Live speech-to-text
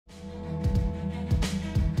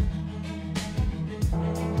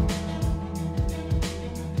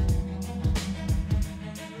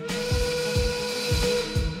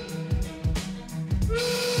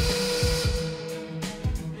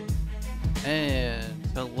And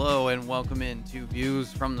hello and welcome into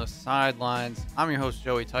Views from the Sidelines. I'm your host,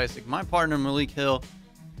 Joey Tysick. My partner, Malik Hill.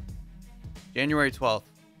 January 12th,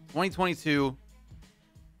 2022,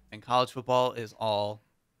 and college football is all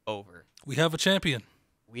over. We have a champion.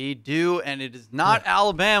 We do, and it is not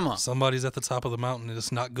Alabama. Somebody's at the top of the mountain, and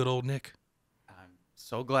it's not good old Nick. I'm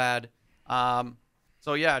so glad.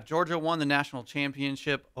 Georgia won the national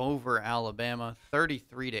championship over Alabama,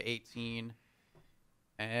 33-18.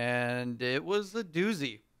 And it was a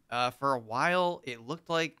doozy. For a while, it looked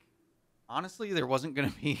like, honestly, there wasn't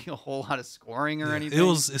going to be a whole lot of scoring or anything.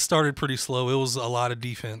 It started pretty slow. It was a lot of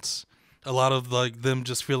defense, a lot of them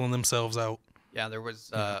just feeling themselves out. Yeah, there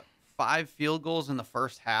was 5 field goals in the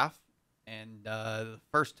first half, and the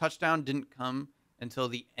first touchdown didn't come until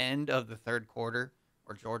the end of the third quarter,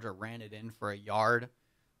 where Georgia ran it in for a yard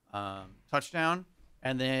touchdown,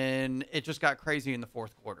 and then it just got crazy in the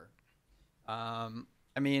fourth quarter.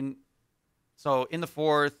 So in the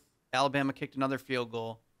fourth, Alabama kicked another field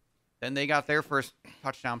goal. Then they got their first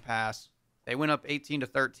touchdown pass. They went up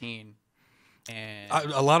 18-13. And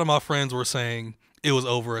a lot of my friends were saying it was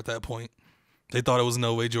over at that point. They thought it was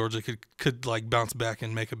no way Georgia could bounce back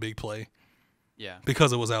and make a big play. Yeah.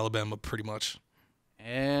 Because it was Alabama pretty much.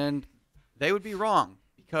 And they would be wrong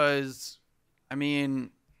because, I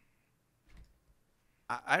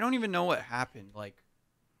don't even know what happened.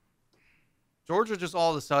 Georgia just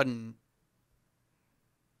all of a sudden,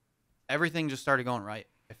 everything just started going right,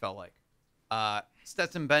 it felt like.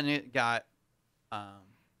 Stetson Bennett got a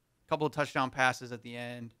couple of touchdown passes at the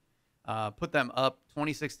end, put them up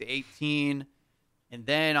 26-18. And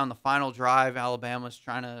then on the final drive, Alabama's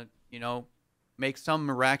trying to, make some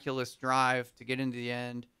miraculous drive to get into the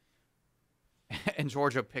end. And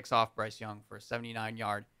Georgia picks off Bryce Young for a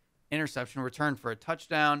 79-yard interception return for a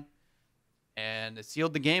touchdown. And it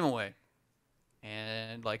sealed the game away.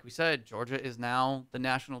 And like we said, Georgia is now the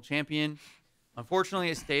national champion. Unfortunately,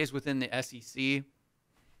 it stays within the SEC,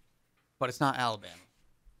 but it's not Alabama.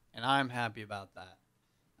 And I'm happy about that.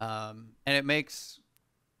 And I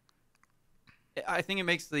think it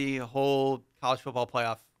makes the whole college football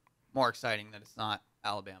playoff more exciting that it's not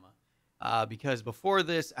Alabama. Because before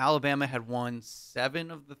this, Alabama had won 7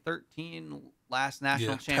 of the 13 last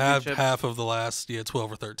national championships. Half of the last,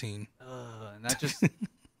 12 or 13. And that just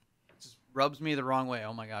rubs me the wrong way.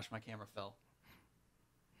 Oh my gosh, my camera fell.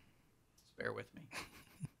 Just bear with me.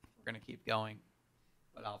 We're going to keep going,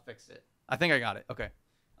 but I'll fix it. I think I got it. Okay.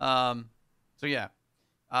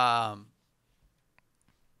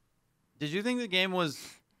 Did you think the game was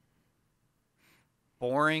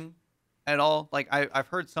boring at all? I've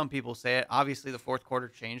heard some people say it. Obviously, the fourth quarter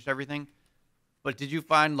changed everything. But did you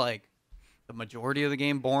find, the majority of the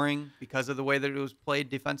game boring because of the way that it was played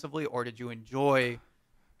defensively, or did you enjoy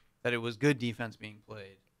that it was good defense being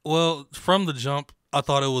played? Well, from the jump, I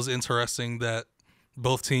thought it was interesting that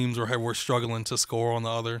both teams were struggling to score on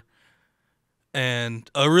the other. And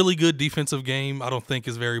a really good defensive game, I don't think,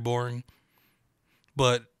 is very boring.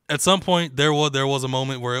 But at some point, there was a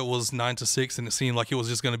moment where it was 9-6, and it seemed like it was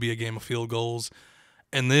just going to be a game of field goals.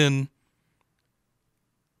 And then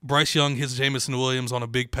Bryce Young hits Jamison Williams on a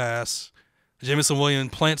big pass. Jamison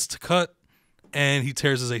Williams plants to cut, and he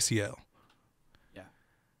tears his ACL.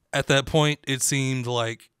 At that point, it seemed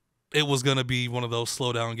like it was going to be one of those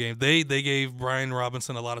slow-down games. They gave Brian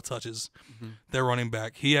Robinson a lot of touches, their running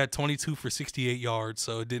back. He had 22 for 68 yards,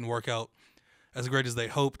 so it didn't work out as great as they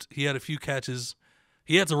hoped. He had a few catches.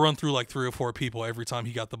 He had to run through 3 or 4 people every time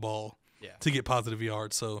he got the ball to get positive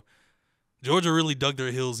yards. So Georgia really dug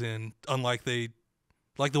their heels in, unlike the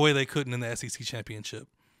way they couldn't in the SEC championship.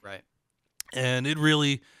 Right. And it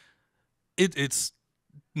really it's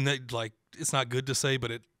not good to say,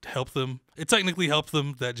 but it helped them. It technically helped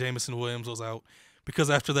them that Jamison Williams was out, because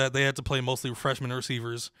after that they had to play mostly freshman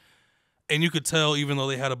receivers, and you could tell, even though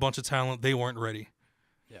they had a bunch of talent, they weren't ready.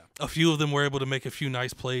 Yeah, a few of them were able to make a few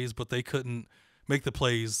nice plays, but they couldn't make the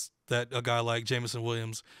plays that a guy like Jamison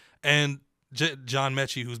Williams and John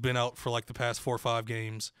Mechie, who's been out for the past 4 or 5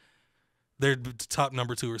 games, their top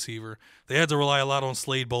number 2 receiver. They had to rely a lot on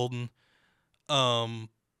Slade Bolden.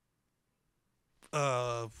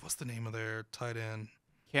 What's the name of their tight end?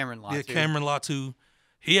 Cameron Latu. Yeah, Cameron Latu.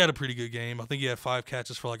 He had a pretty good game. I think he had 5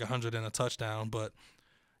 catches for 100 and a touchdown. But,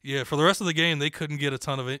 for the rest of the game, they couldn't get a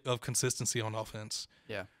ton of consistency on offense.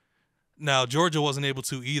 Yeah. Now, Georgia wasn't able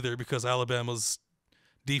to either, because Alabama's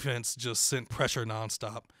defense just sent pressure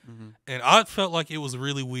nonstop. And I felt like it was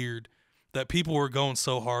really weird that people were going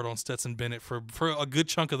so hard on Stetson Bennett for a good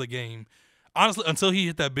chunk of the game. Honestly, until he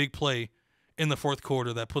hit that big play in the fourth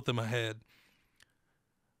quarter that put them ahead.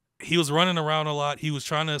 He was running around a lot. He was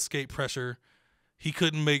trying to escape pressure. He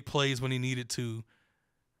couldn't make plays when he needed to.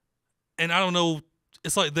 And I don't know.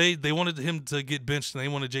 It's like they wanted him to get benched and they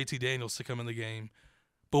wanted JT Daniels to come in the game.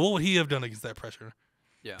 But what would he have done against that pressure?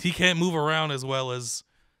 Yeah. He can't move around as well as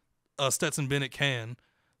Stetson Bennett can.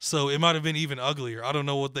 So it might have been even uglier. I don't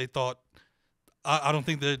know what they thought. I don't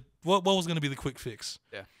think that what was going to be the quick fix.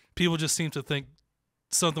 Yeah. People just seem to think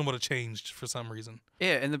something would have changed for some reason.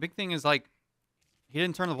 Yeah, and the big thing is, like, he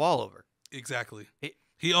didn't turn the ball over. Exactly.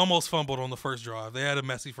 He almost fumbled on the first drive. They had a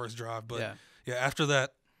messy first drive, but yeah, after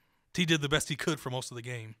that, he did the best he could for most of the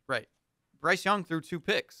game. Right. Bryce Young threw 2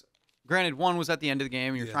 picks. Granted, one was at the end of the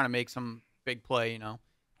game. You're trying to make some big play, you know.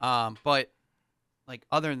 But, like,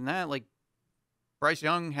 other than that, like, Bryce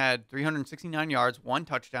Young had 369 yards, 1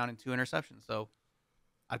 touchdown, and 2 interceptions. So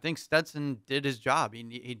I think Stetson did his job.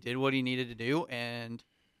 He did what he needed to do, and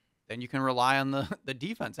then you can rely on the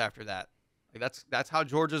defense after that. Like, that's how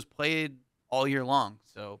Georgia's played all year long.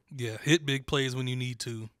 So yeah, hit big plays when you need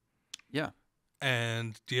to. Yeah.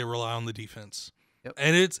 And rely on the defense. Yep.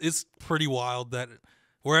 And it's pretty wild that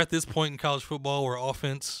we're at this point in college football where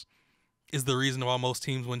offense is the reason why most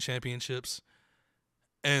teams win championships.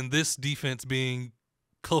 And this defense being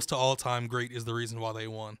close to all-time great is the reason why they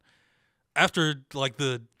won. After, like,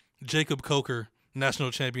 the Jacob Coker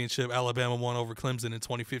national championship Alabama won over Clemson in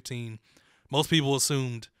 2015, most people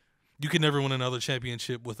assumed you could never win another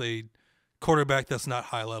championship with a quarterback that's not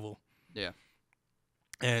high level. Yeah.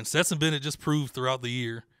 And Stetson Bennett just proved throughout the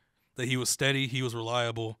year that he was steady, he was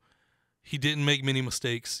reliable, he didn't make many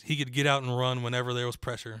mistakes, he could get out and run whenever there was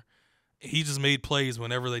pressure. He just made plays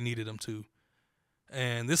whenever they needed him to.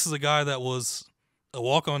 And this is a guy that was a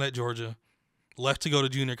walk-on at Georgia, left to go to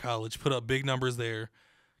junior college, put up big numbers there,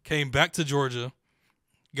 came back to Georgia,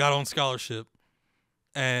 got on scholarship,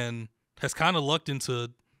 and has kind of lucked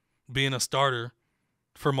into being a starter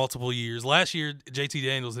for multiple years. Last year, JT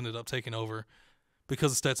Daniels ended up taking over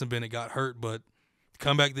because Stetson Bennett got hurt, but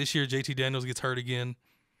come back this year, JT Daniels gets hurt again.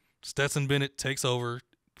 Stetson Bennett takes over,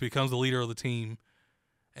 becomes the leader of the team,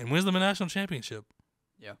 and wins them a national championship.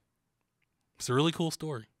 Yeah. It's a really cool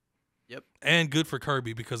story. Yep. And good for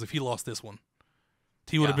Kirby, because if he lost this one,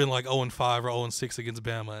 he would have been like 0-5 or 0-6 against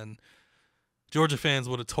Bama, and Georgia fans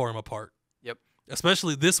would have tore him apart. Yep.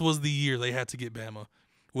 Especially this was the year they had to get Bama.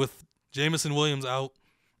 With Jamison Williams out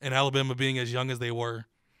and Alabama being as young as they were,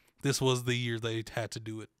 this was the year they had to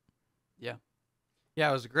do it. Yeah. Yeah,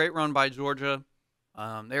 it was a great run by Georgia.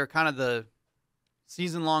 They were kind of the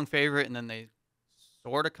season-long favorite, and then they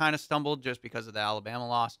sort of kind of stumbled just because of the Alabama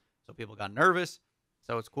loss. So people got nervous.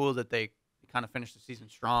 So it's cool that they kind of finished the season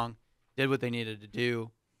strong, did what they needed to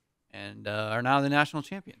do, and are now the national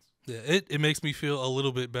champions. Yeah, it makes me feel a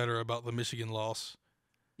little bit better about the Michigan loss.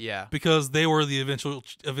 Yeah. Because they were the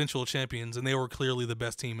eventual champions, and they were clearly the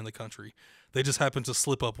best team in the country. They just happened to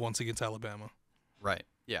slip up once against Alabama. Right.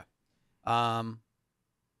 Yeah. So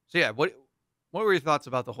yeah, what were your thoughts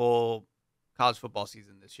about the whole college football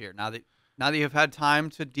season this year? Now that you've had time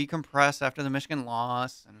to decompress after the Michigan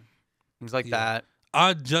loss and things like that.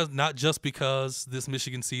 Not just because this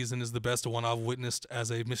Michigan season is the best one I've witnessed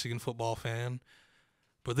as a Michigan football fan,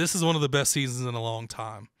 but this is one of the best seasons in a long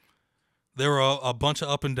time. There were a bunch of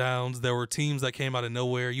up and downs. There were teams that came out of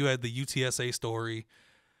nowhere. You had the UTSA story,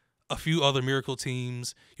 a few other miracle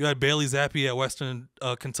teams. You had Bailey Zappi at Western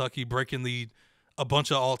Kentucky breaking a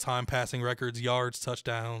bunch of all-time passing records, yards,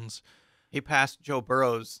 touchdowns. He passed Joe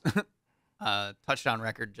Burrow's touchdown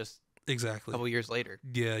record just exactly a couple years later.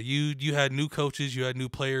 Yeah, you had new coaches, you had new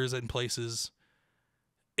players in places.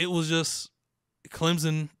 It was just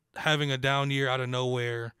Clemson having a down year out of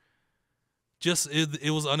nowhere.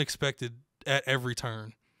 It was unexpected at every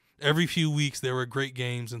turn. Every few weeks there were great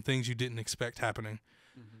games and things you didn't expect happening.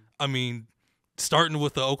 Mm-hmm. I mean, starting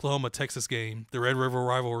with the Oklahoma-Texas game, the Red River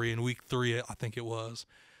rivalry in week 3, I think it was.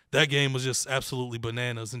 That game was just absolutely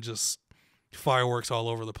bananas and just fireworks all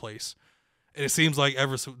over the place. And it seems like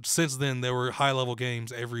ever since then there were high-level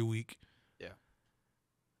games every week. Yeah.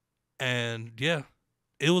 And yeah,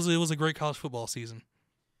 it was a great college football season.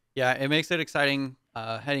 Yeah, it makes it exciting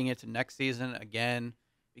heading into next season again,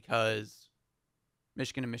 because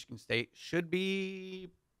Michigan and Michigan State should be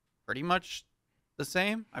pretty much the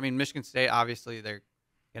same. I mean, Michigan State, obviously, they're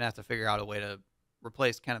going to have to figure out a way to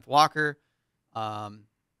replace Kenneth Walker. And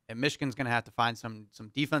Michigan's going to have to find some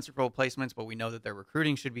defensive replacements, but we know that their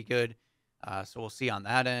recruiting should be good. So we'll see on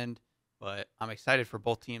that end. But I'm excited for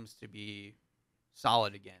both teams to be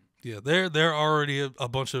solid again. Yeah, they're already a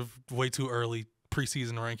bunch of way too early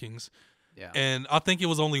preseason rankings. Yeah. And I think it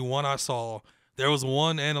was only one I saw. There was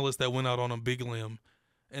one analyst that went out on a big limb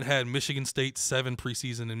and had Michigan State 7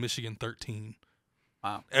 preseason and Michigan 13.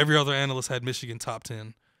 Wow. Every other analyst had Michigan top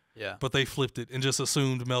 10. Yeah. But they flipped it and just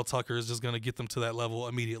assumed Mel Tucker is just going to get them to that level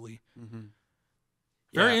immediately. Mm-hmm.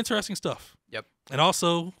 Very interesting stuff. Yep. And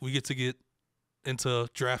also, we get into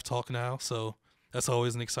draft talk now, so that's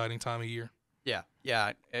always an exciting time of year.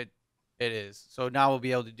 Yeah, it is. So now we'll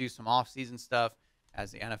be able to do some off-season stuff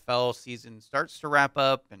as the NFL season starts to wrap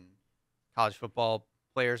up and college football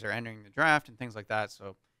players are entering the draft and things like that.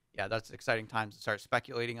 So, yeah, that's exciting times to start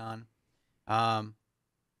speculating on.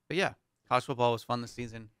 But, yeah, college football was fun this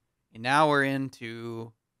season. And now we're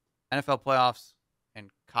into NFL playoffs and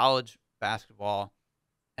college basketball,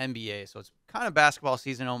 NBA. So it's kind of basketball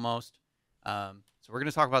season almost. So we're going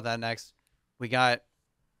to talk about that next. We got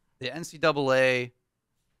the NCAA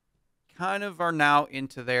kind of are now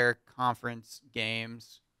into their conference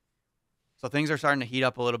games. So things are starting to heat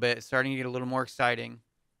up a little bit. It's starting to get a little more exciting.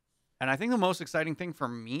 And I think the most exciting thing for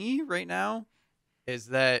me right now is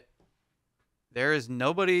that there is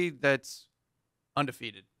nobody that's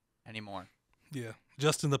undefeated anymore. Yeah.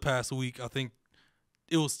 Just in the past week, I think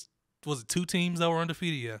it was it 2 teams that were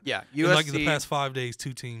undefeated? Yeah. Yeah. USC, in like the past 5 days,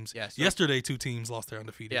 2 teams. Yeah, so, yesterday, 2 teams lost their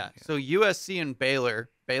undefeated. Yeah. So USC and Baylor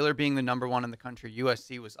being the number 1 in the country,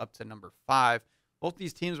 USC was up to number 5. Both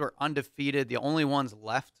these teams were undefeated. The only ones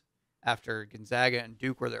left after Gonzaga and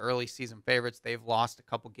Duke were the early season favorites. They've lost a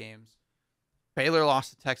couple games. Baylor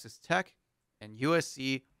lost to Texas Tech, and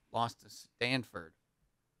USC lost to Stanford.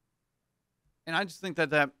 And I just think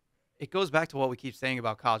that it goes back to what we keep saying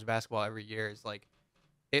about college basketball every year is like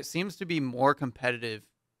it seems to be more competitive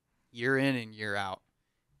year in and year out.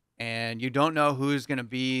 And you don't know who's going to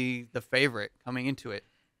be the favorite coming into it.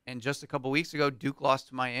 And just a couple weeks ago, Duke lost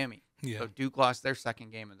to Miami. Yeah. So Duke lost their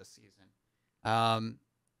second game of the season.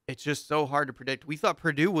 It's just so hard to predict. We thought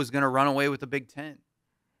Purdue was going to run away with the Big Ten.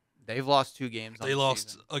 They've lost 2 games. They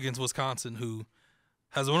lost against Wisconsin, who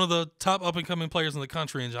has one of the top up-and-coming players in the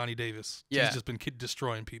country in Johnny Davis. Yeah. He's just been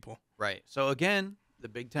destroying people. Right. So, again, the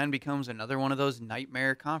Big Ten becomes another one of those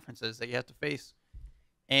nightmare conferences that you have to face.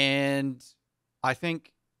 And I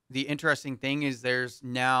think the interesting thing is there's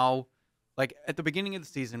now, like, at the beginning of the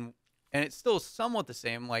season, and it's still somewhat the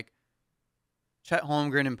same, like, Chet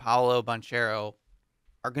Holmgren and Paolo Banchero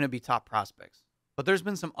are going to be top prospects. But there's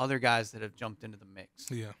been some other guys that have jumped into the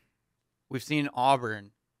mix. Yeah. We've seen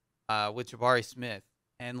Auburn with Jabari Smith,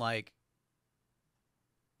 and, like,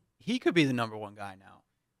 he could be the number 1 guy now.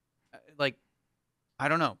 Like, I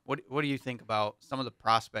don't know. What do you think about some of the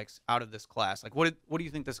prospects out of this class? Like, what do you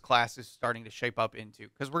think this class is starting to shape up into?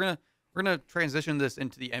 Because we're gonna transition this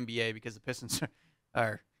into the NBA because the Pistons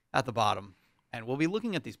are at the bottom, and we'll be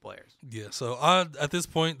looking at these players. Yeah. So at this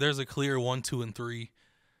point, there's a clear 1, 2, and 3.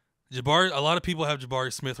 A lot of people have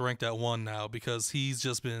Jabari Smith ranked at 1 now because he's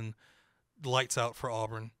just been lights out for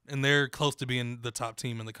Auburn, and they're close to being the top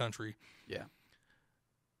team in the country. Yeah.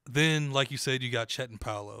 Then, like you said, you got Chet and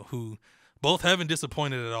Paolo, who both haven't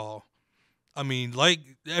disappointed at all. I mean, like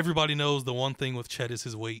everybody knows, the one thing with Chet is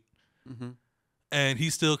his weight. Mm-hmm. And he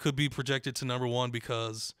still could be projected to number 1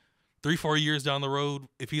 because 3-4 years down the road,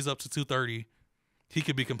 if he's up to 230, he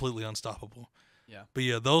could be completely unstoppable. Yeah. But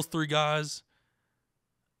yeah, those 3 guys,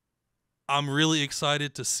 I'm really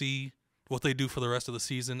excited to see what they do for the rest of the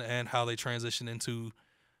season and how they transition into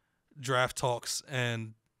draft talks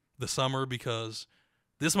and the summer, because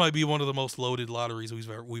this might be one of the most loaded lotteries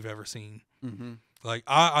we've ever seen. Mm-hmm. Like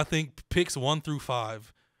I think picks 1 through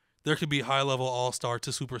 5, there could be high-level all-star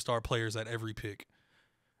to superstar players at every pick.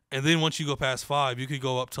 And then once you go past 5, you could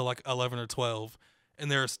go up to like 11 or 12, and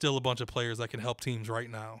there are still a bunch of players that can help teams right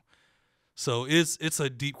now. So it's a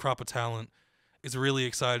deep crop of talent. It's really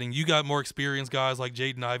exciting. You got more experienced guys like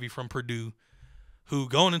Jaden Ivey from Purdue, who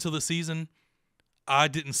going into the season, I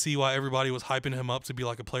didn't see why everybody was hyping him up to be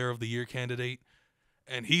like a player of the year candidate.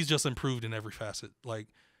 And he's just improved in every facet. Like,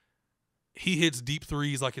 he hits deep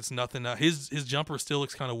threes like it's nothing. Now, his jumper still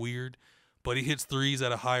looks kind of weird, but he hits threes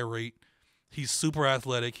at a high rate. He's super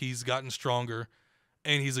athletic. He's gotten stronger,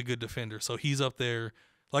 and he's a good defender. So he's up there.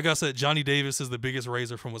 Like I said, Johnny Davis is the biggest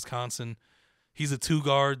raiser from Wisconsin. He's a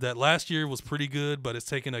 2-guard that last year was pretty good, but it's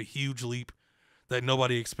taken a huge leap that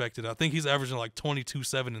nobody expected. I think he's averaging like 22,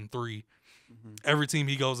 7, and 3. Mm-hmm. Every team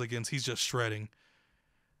he goes against, he's just shredding.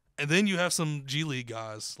 And then you have some G League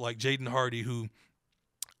guys like Jaden Hardy, who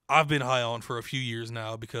I've been high on for a few years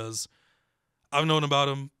now because I've known about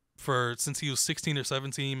him since he was 16 or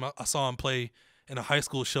 17. I saw him play in a high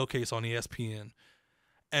school showcase on ESPN.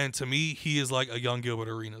 And to me, he is like a young Gilbert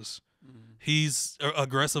Arenas. Mm-hmm. He's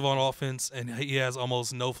aggressive on offense, and he has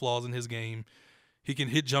almost no flaws in his game. He can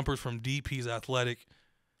hit jumpers from deep. He's athletic.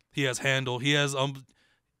 He has handle. He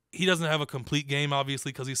doesn't have a complete game,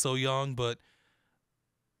 obviously, because he's so young, but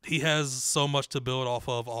he has so much to build off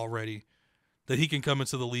of already that he can come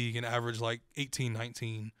into the league and average like 18,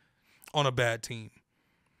 19 on a bad team.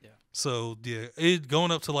 Yeah. So, yeah,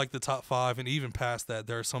 going up to like the top 5 and even past that,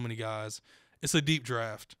 there are so many guys. It's a deep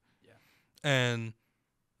draft. Yeah. And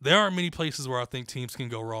there aren't many places where I think teams can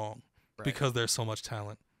go wrong because there's so much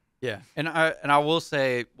talent. Yeah. And I will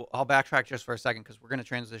say, I'll backtrack just for a second because we're going to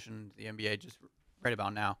transition to the NBA just right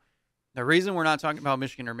about now. The reason we're not talking about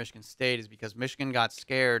Michigan or Michigan State is because Michigan got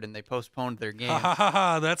scared and they postponed their game.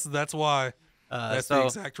 That's why. That's the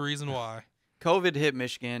exact reason why. COVID hit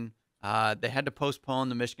Michigan. They had to postpone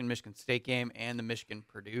the Michigan State game and the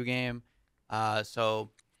Michigan-Purdue game. So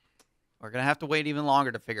we're going to have to wait even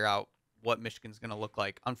longer to figure out what Michigan's going to look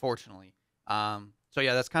like, unfortunately. So,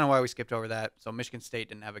 yeah, that's kind of why we skipped over that. So Michigan State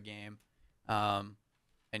didn't have a game. And,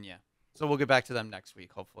 yeah. So we'll get back to them next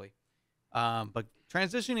week, hopefully. But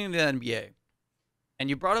transitioning to the NBA, and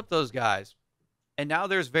you brought up those guys, and now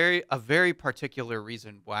there's a very particular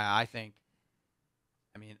reason why I think,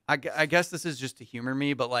 I mean, I guess this is just to humor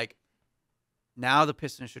me, but like now the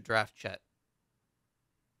Pistons should draft Chet.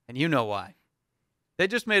 And you know why. They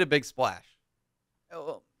just made a big splash.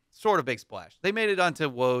 Well, sort of big splash. They made it onto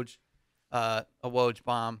Woj, a Woj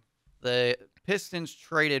bomb. The Pistons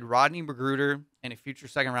traded Rodney Magruder and a future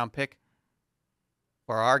second-round pick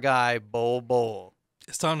for our guy, Bol.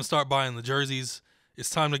 It's time to start buying the jerseys. It's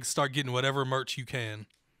time to start getting whatever merch you can.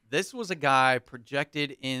 This was a guy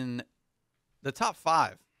projected in the top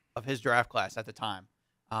 5 of his draft class at the time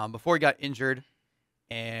before he got injured.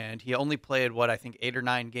 And he only played, I think 8 or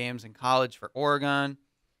 9 games in college for Oregon.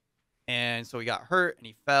 And so he got hurt and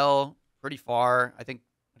he fell pretty far. I think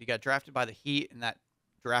he got drafted by the Heat, and that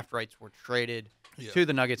draft rights were traded to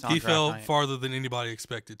the Nuggets on He draft fell night. farther than anybody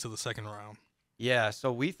expected to the second round. Yeah,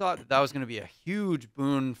 so we thought that was going to be a huge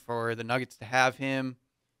boon for the Nuggets to have him.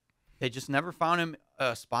 They just never found him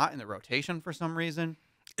a spot in the rotation for some reason.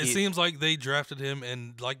 It seems like they drafted him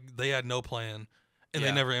and like they had no plan, and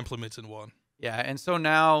they never implemented one. Yeah, and so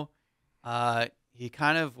now he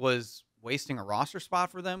kind of was wasting a roster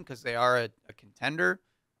spot for them because they are a contender,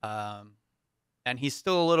 and he's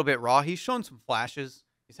still a little bit raw. He's shown some flashes.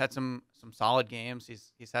 He's had some solid games.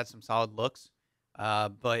 He's had some solid looks,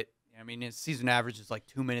 but I mean his season average is like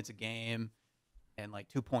 2 minutes a game and like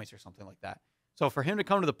 2 points or something like that. So for him to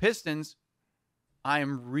come to the Pistons, I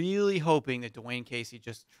am really hoping that Dwayne Casey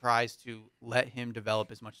just tries to let him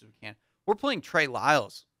develop as much as we can. We're playing Trey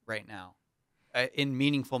Lyles right now in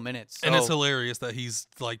meaningful minutes. So, and it's hilarious that he's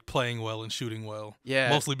like playing well and shooting well. Yeah.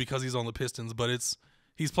 Mostly because he's on the Pistons, but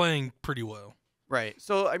he's playing pretty well. Right.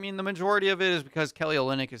 So, I mean, the majority of it is because Kelly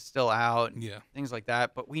Olynyk is still out and Yeah. things like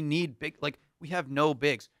that. But we need big, like, we have no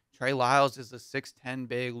bigs. Trey Lyles is a 6'10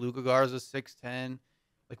 big. Luka Garza is 6'10.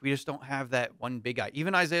 Like, we just don't have that one big guy.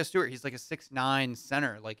 Even Isaiah Stewart, he's like a 6'9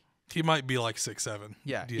 center. Like, he might be like 6'7".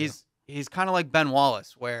 Yeah. He's kind of like Ben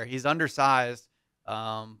Wallace, where he's undersized,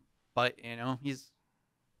 but you know he's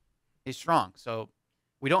strong. So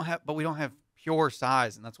we don't have pure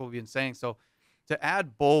size, and that's what we've been saying. So to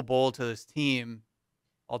add Bol to this team,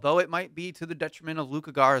 although it might be to the detriment of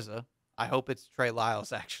Luka Garza, I hope it's Trey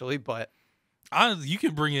Lyles actually, but you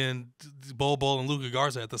can bring in Bol and Luka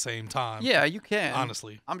Garza at the same time. yeah, you can.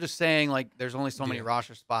 Honestly, I'm just saying like there's only so many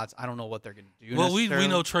roster spots. I don't know what they're gonna do. Well, we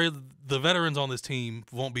know the veterans on this team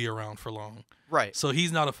won't be around for long. Right. So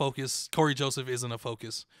he's not a focus. Corey Joseph isn't a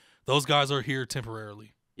focus. Those guys are here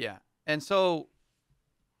temporarily. Yeah. And so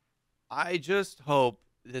I just hope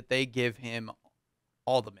that they give him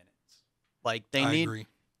all the minutes. Like they need. Agree.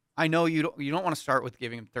 I know you don't want to start with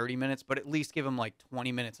giving him 30 minutes, but at least give him like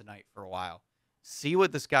 20 minutes a night for a while. See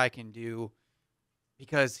what this guy can do,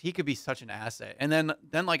 because he could be such an asset. And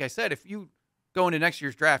then like I said, if you go into next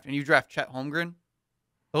year's draft and you draft Chet Holmgren,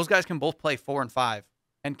 those guys can both play 4 and 5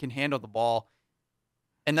 and can handle the ball.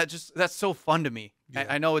 And that's so fun to me. Yeah.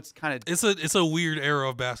 I know it's kind of it's a weird era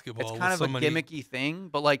of basketball. it's kind of a gimmicky thing,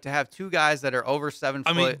 but like to have 2 guys that are over 7 foot.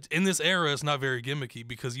 I mean, in this era, it's not very gimmicky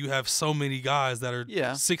because you have so many guys that are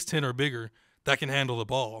 6'10" or bigger that can handle the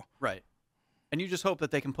ball. Right. And you just hope that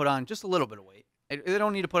they can put on just a little bit of weight. They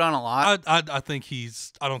don't need to put on a lot. I don't think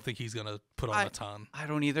he's gonna put on a ton. I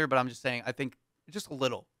don't either, but I'm just saying I think just a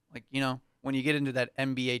little. Like, you know, when you get into that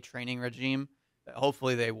NBA training regime,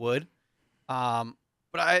 hopefully they would.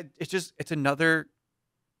 But it's another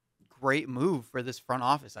great move for this front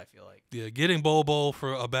office, I feel like. Yeah, getting Bol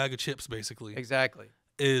for a bag of chips basically. Exactly.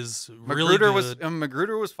 Is really good.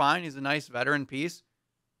 Magruder was fine. He's a nice veteran piece.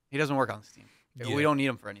 He doesn't work on this team. Yeah. We don't need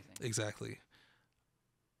him for anything. Exactly.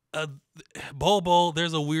 Bol,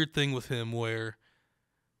 there's a weird thing with him where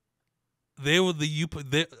there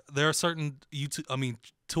are certain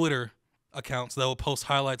Twitter accounts that will post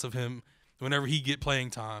highlights of him whenever he get playing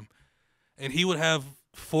time. and he would have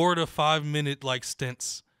 4 to 5 minute like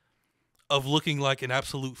stints of looking like an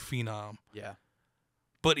absolute phenom. Yeah.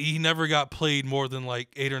 But he never got played more than like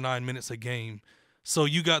 8 or 9 minutes a game. So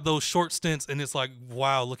you got those short stints, and it's like,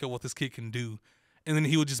 wow, look at what this kid can do. And then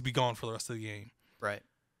he would just be gone for the rest of the game. Right.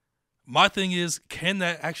 My thing is, can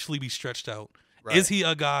that actually be stretched out? Right. Is he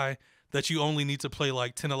a guy that you only need to play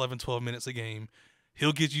like 10, 11, 12 minutes a game?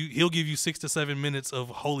 He'll give you 6 to 7 minutes of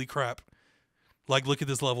holy crap. Like, look at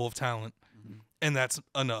this level of talent. Mm-hmm. And that's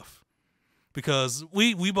enough. Because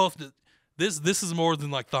we both this is more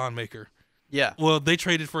than like Thon Maker. Yeah. Well, they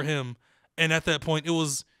traded for him, and at that point it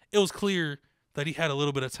was clear that he had a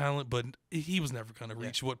little bit of talent, but he was never going to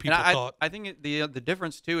reach what people thought. I think the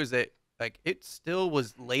difference too is that like it still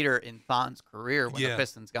was later in Thon's career when the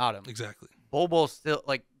Pistons got him. Exactly. Bobo's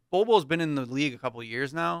been in the league a couple of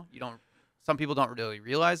years now. Some people don't really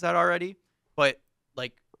realize that already, but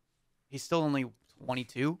like he's still only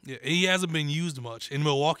 22. Yeah, he hasn't been used much. In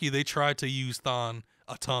Milwaukee, they tried to use Thon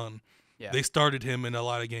a ton. Yeah. They started him in a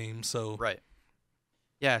lot of games, so right.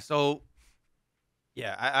 Yeah, so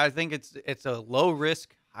yeah, I think it's a low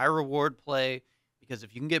risk, high reward play because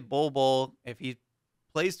if you can get Bol, if he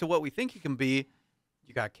plays to what we think he can be,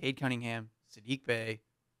 you got Cade Cunningham, Saddiq Bey,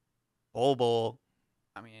 Bol.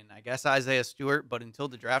 I mean, I guess Isaiah Stewart, but until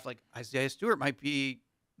the draft, like Isaiah Stewart might be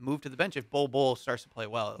moved to the bench if Bol starts to play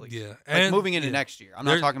well at least. Yeah, like and moving into next year. I'm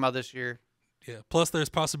not talking about this year. Yeah. Plus, there's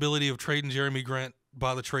possibility of trading Jeremy Grant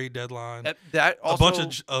by the trade deadline. That also, a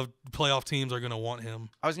bunch of playoff teams are going to want him.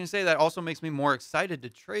 I was going to say that also makes me more excited to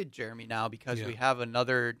trade Jeremy now because we have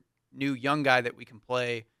another new young guy that we can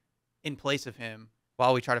play in place of him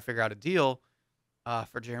while we try to figure out a deal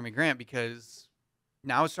for Jeremy Grant because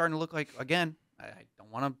now it's starting to look like, again, I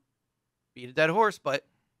don't want to beat a dead horse, but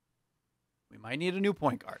we might need a new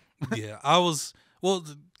point guard. Yeah,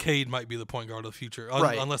 Cade might be the point guard of the future,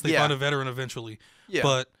 right. Unless they find a veteran eventually. Yeah.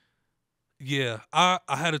 But, yeah, I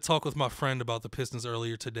had a talk with my friend about the Pistons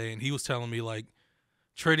earlier today, and he was telling me, like,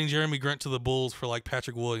 trading Jeremy Grant to the Bulls for, like,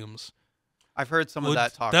 Patrick Williams. I've heard some of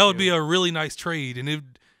that talk, That would be a really nice trade, and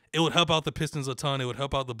it would help out the Pistons a ton. It would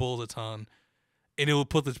help out the Bulls a ton, and it would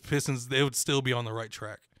put the Pistons – they would still be on the right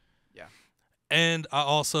track. Yeah. And I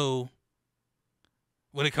also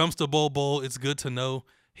 – when it comes to Bol, it's good to know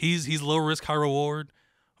he's low risk, high reward.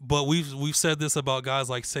 But we've said this about guys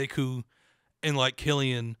like Sekou and like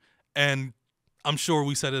Killian, and I'm sure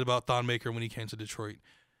we said it about Thon Maker when he came to Detroit.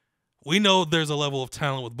 We know there's a level of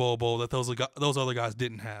talent with Bol that those other guys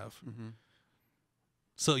didn't have. Mm-hmm.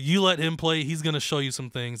 So you let him play, he's going to show you some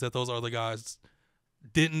things that those other guys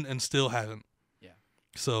didn't and still haven't. Yeah.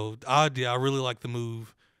 So I really like the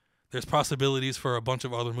move. There's possibilities for a bunch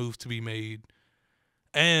of other moves to be made.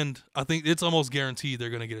 And I think it's almost guaranteed they're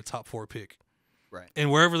going to get a top 4 pick. Right.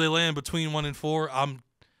 And wherever they land between 1 and 4, I'm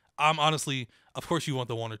honestly, of course you want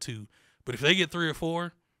the 1 or 2. But if they get 3 or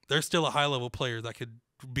 4, they're still a high-level player that could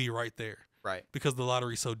be right there. Right. Because the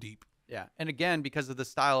lottery's so deep. Yeah. And again, because of the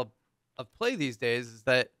style of play these days is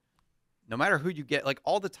that no matter who you get, like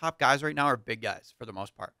all the top guys right now are big guys for the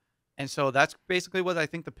most part. And so that's basically what I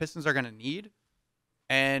think the Pistons are going to need.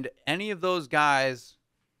 And any of those guys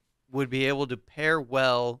would be able to pair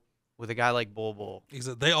well with a guy like Bol.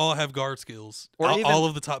 Exactly. They all have guard skills. Or all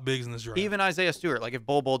of the top bigs in this draft. Even Isaiah Stewart. Like if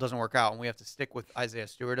Bol doesn't work out and we have to stick with Isaiah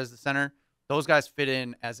Stewart as the center, those guys fit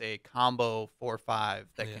in as a combo 4-5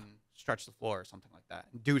 that can stretch the floor or something like that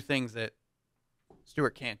and do things that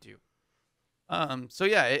Stewart can't do. So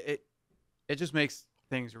yeah, it just makes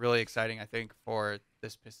things really exciting, I think, for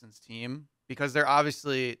this Pistons team because they're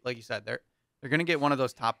obviously, like you said, they're going to get one of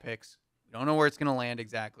those top picks. We don't know where it's going to land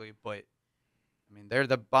exactly, but I mean, they're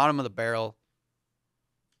the bottom of the barrel.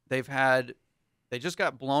 They just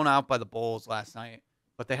got blown out by the Bulls last night,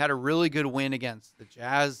 but they had a really good win against the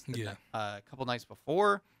Jazz a couple nights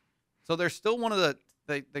before. So they're still one of the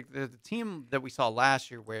team that we saw last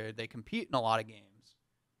year where they compete in a lot of games,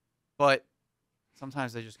 but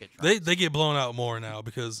sometimes they just get trounced. They get blown out more now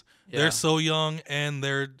because they're so young and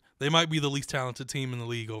they might be the least talented team in the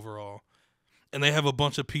league overall, and they have a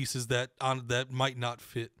bunch of pieces that might not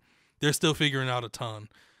fit. They're still figuring out a ton.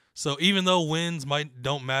 So even though wins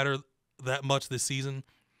don't matter that much this season,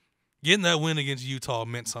 getting that win against Utah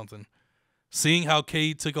meant something. Seeing how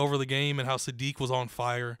Cade took over the game and how Saddiq was on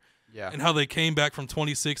fire, and how they came back from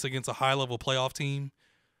 26 against a high-level playoff team,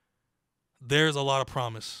 there's a lot of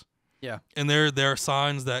promise. Yeah. And there are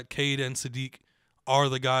signs that Cade and Saddiq are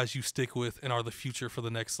the guys you stick with and are the future for the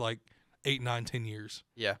next, 8, 9, 10 years.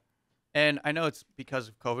 Yeah. And I know it's because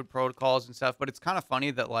of COVID protocols and stuff, but it's kind of funny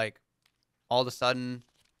that, all of a sudden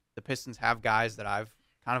the Pistons have guys that I've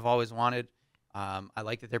kind of always wanted. I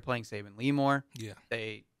like that they're playing Saban Lee more. Yeah.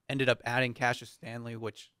 ended up adding Cassius Stanley,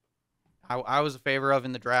 which I was a favor of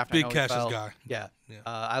in the draft. Big I know Cassius guy. Yeah. Yeah.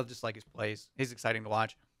 I just like his plays. He's exciting to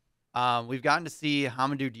watch. We've gotten to see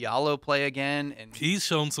Hamidou Diallo play again, and He's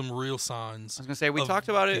shown some real signs. I was gonna say we talked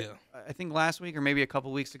about it. I think last week or maybe a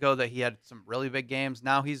couple weeks ago that he had some really big games.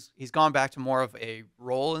 Now he's gone back to more of a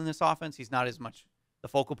role in this offense. He's not as much the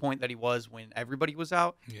focal point that he was when everybody was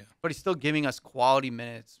out. Yeah. But he's still giving us quality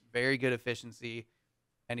minutes, very good efficiency,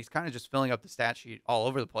 and he's kind of just filling up the stat sheet all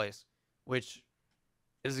over the place, which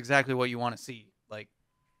is exactly what you want to see. Like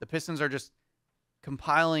the Pistons are just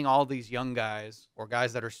compiling all these young guys or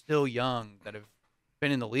guys that are still young that have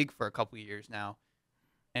been in the league for a couple of years now,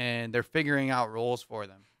 and they're figuring out roles for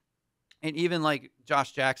them. And even like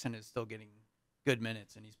Josh Jackson is still getting good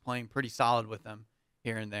minutes, and he's playing pretty solid with them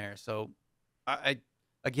here and there. So I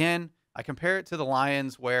compare it to the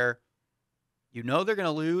Lions where you know they're going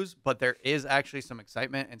to lose, but there is actually some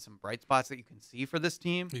excitement and some bright spots that you can see for this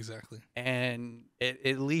team. Exactly. And it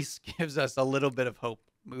at least gives us a little bit of hope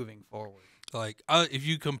moving forward. Like if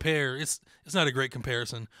you compare, it's not a great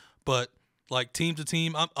comparison, but like team to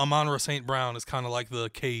team, Amon-Ra St. Brown is kind of like the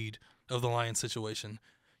Cade of the Lions situation.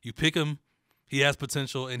 You pick him, he has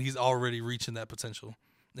potential, and he's already reaching that potential.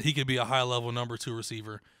 He could be a high-level number 2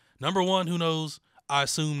 receiver. Number 1, who knows? I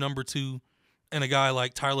assume number 2, and a guy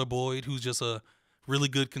like Tyler Boyd, who's just a really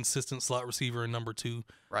good, consistent slot receiver in number 2.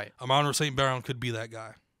 Right. Amon-Ra St. Brown could be that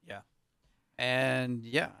guy. Yeah. And,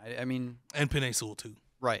 yeah, I mean. And Penei Sewell, too.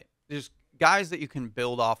 Right. There's guys that you can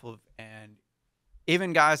build off of, and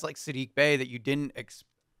even guys like Saddiq Bey that you didn't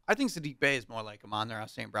I think Saddiq Bey is more like Amon-Ra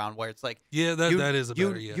St. Brown, where it's like that is a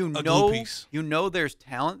better a glue piece. You know there's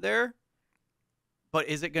talent there, but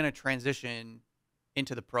is it going to transition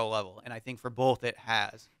into the pro level? And I think for both it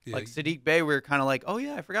has. Yeah. Like Saddiq Bey, we were kind of like, oh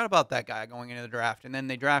yeah, I forgot about that guy going into the draft, and then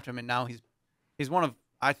they draft him, and now he's one of,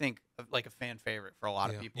 I think, like a fan favorite for a lot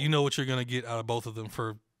of people. You know what you're going to get out of both of them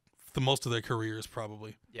for the most of their careers,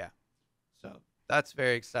 probably. Yeah. So that's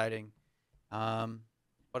very exciting.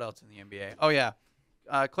 What else in the NBA? Oh yeah,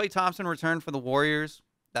 Klay Thompson returned for the Warriors.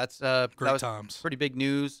 That's Great times. Pretty big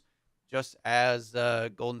news. Just as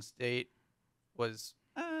Golden State was,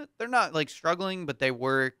 they're not like struggling, but they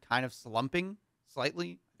were kind of slumping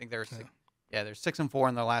slightly. I think they're they're 6-4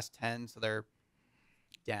 in their last 10, so they're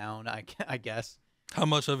down. I guess. How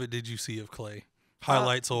much of it did you see of Klay?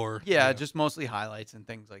 Highlights or just mostly highlights and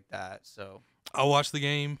things like that. So I watched the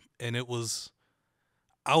game, and I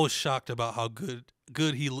was shocked about how good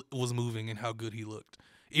he was moving and how good he looked.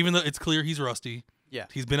 Even though it's clear he's rusty. Yeah.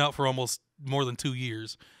 He's been out for almost more than 2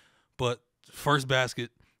 years. But first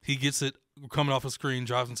basket, he gets it coming off a screen,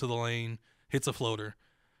 drives into the lane, hits a floater.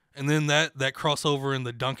 And then that crossover and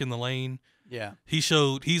the dunk in the lane. Yeah. He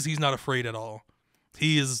showed he's not afraid at all.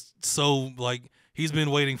 He is so, like, he's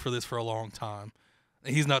been waiting for this for a long time.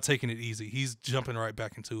 And he's not taking it easy. He's jumping right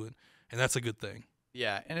back into it. And that's a good thing.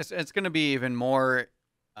 Yeah, and it's going to be even more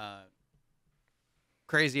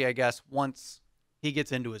crazy, I guess, once he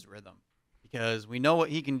gets into his rhythm, because we know what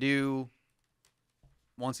he can do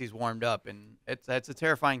once he's warmed up, and it's a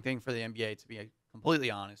terrifying thing for the NBA, to be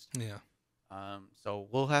completely honest. Yeah. So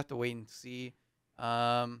we'll have to wait and see. Where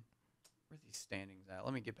are these standings at?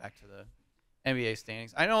 Let me get back to the NBA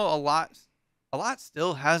standings. I know a lot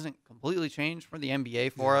still hasn't completely changed for the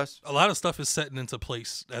NBA for us. A lot of stuff is setting into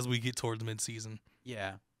place as we get towards midseason.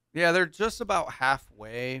 Yeah. Yeah, they're just about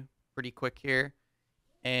halfway, pretty quick here.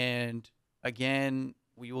 And again,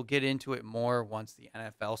 we will get into it more once the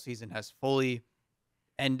NFL season has fully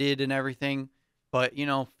ended and everything. But, you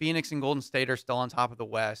know, Phoenix and Golden State are still on top of the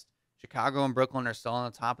West. Chicago and Brooklyn are still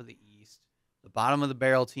on the top of the East. The bottom of the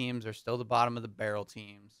barrel teams are still the bottom of the barrel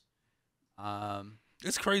teams.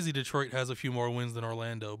 It's crazy Detroit has a few more wins than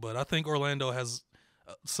Orlando, but I think Orlando has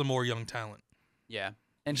some more young talent. Yeah.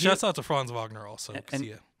 And shouts out to Franz Wagner also.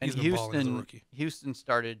 He's been balling as a rookie. Houston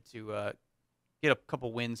started to get a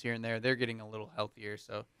couple wins here and there. They're getting a little healthier,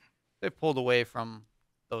 so they've pulled away from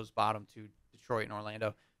those bottom two, Detroit and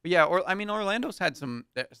Orlando. But yeah, Orlando's had some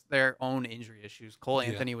their own injury issues. Cole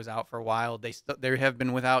Anthony was out for a while. They have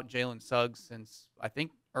been without Jalen Suggs since I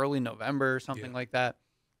think early November or something like that.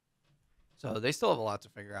 So they still have a lot to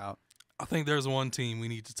figure out. I think there's one team we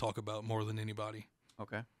need to talk about more than anybody.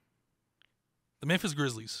 Okay. The Memphis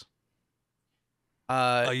Grizzlies.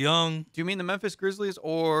 Do you mean the Memphis Grizzlies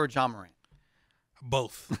or Ja Morant?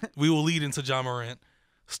 Both. We will lead into Ja Morant.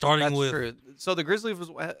 That's true. So the Grizzlies was,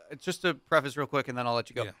 just to preface real quick, and then I'll let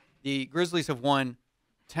you go. Yeah. The Grizzlies have won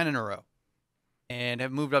 10 in a row and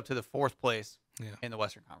have moved up to the 4th place in the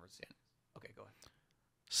Western Conference standings. Okay, go ahead.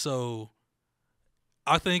 So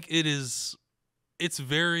I think it's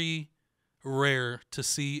very rare to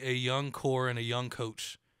see a young core and a young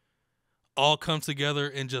coach all come together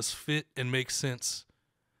and just fit and make sense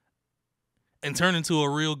and turn into a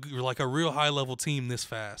real high level team this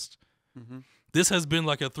fast. Mm-hmm. This has been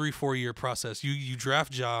like a 3-4 year process. You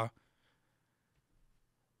draft Ja.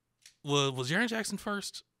 Was Jaren Jackson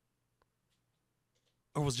first?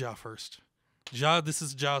 Or was Ja first? This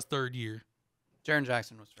is Ja's 3rd year. Jaren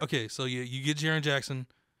Jackson was first. Okay, so you get Jaren Jackson,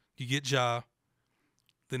 you get Ja.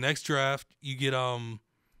 The next draft, you get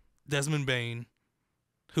Desmond Bane,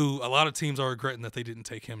 who a lot of teams are regretting that they didn't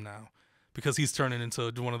take him now because he's turning into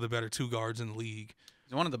one of the better 2 guards in the league.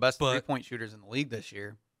 He's one of the best 3-point shooters in the league this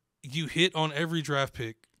year. You hit on every draft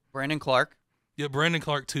pick. Brandon Clark. Yeah, Brandon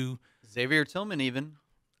Clark too. Xavier Tillman even.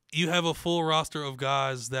 You have a full roster of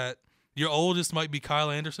guys that your oldest might be Kyle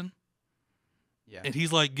Anderson. Yeah. And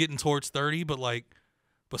he's like getting towards 30, but like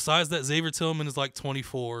besides that, Xavier Tillman is like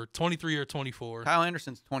 23 or 24. Kyle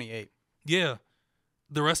Anderson's 28. Yeah.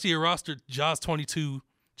 The rest of your roster, Ja's 22.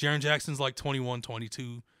 Jaren Jackson's like 21,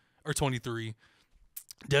 22, or 23.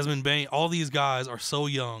 Desmond Bane, all these guys are so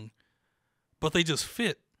young, but they just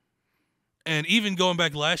fit. And even going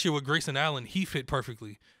back last year with Grayson Allen, he fit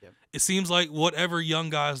perfectly. Yep. It seems like whatever young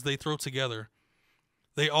guys they throw together,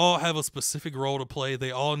 they all have a specific role to play. They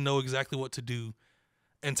all know exactly what to do.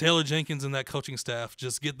 And Taylor Jenkins and that coaching staff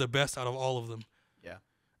just get the best out of all of them. Yeah.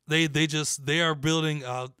 They are building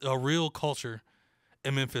a real culture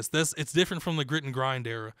in Memphis. It's different from the grit and grind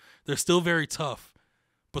era. They're still very tough,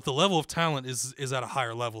 but the level of talent is at a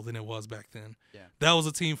higher level than it was back then. Yeah. That was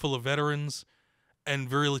a team full of veterans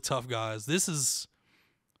and really tough guys.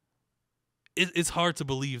 It's hard to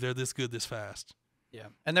believe they're this good this fast. Yeah,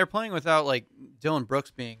 and they're playing without like Dylan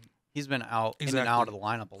Brooks he's been out in and out of the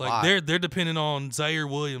lineup a lot. They're depending on Zaire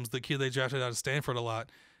Williams, the kid they drafted out of Stanford a lot,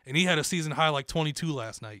 and he had a season high like 22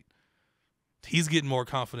 last night. He's getting more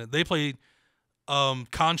confident. They played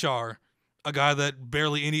Conchar, a guy that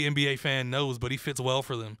barely any NBA fan knows, but he fits well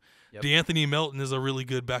for them. Yep. DeAnthony Melton is a really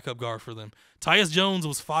good backup guard for them. Tyus Jones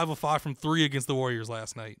was 5 of 5 from 3 against the Warriors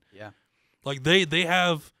last night. Yeah. Like they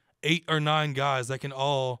have 8 or 9 guys that can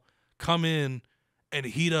all come in and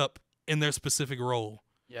heat up in their specific role.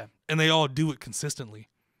 Yeah. And they all do it consistently.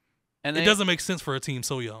 And it doesn't make sense for a team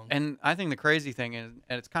so young. And I think the crazy thing is,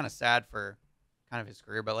 and it's kind of sad for kind of his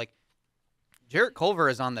career, but like Jarrett Culver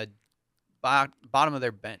is on the bottom of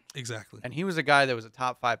their bench. Exactly. And he was a guy that was a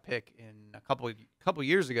top 5 pick in a couple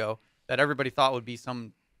years ago that everybody thought would be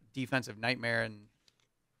some defensive nightmare, and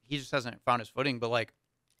he just hasn't found his footing. But like,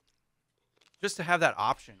 just to have that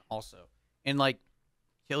option also, and like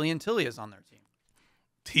Killian Tilly is on their team.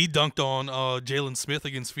 He dunked on Jalen Smith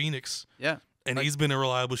against Phoenix. Yeah. And he's been a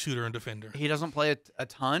reliable shooter and defender. He doesn't play a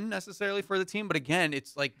ton necessarily for the team, but again,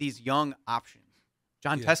 it's like these young options.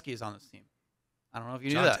 John Teske is on this team. I don't know if you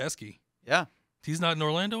knew that. John Teske. Yeah. He's not in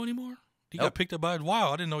Orlando anymore? He got picked up by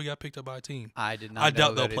Wow, I didn't know he got picked up by a team. I did not. I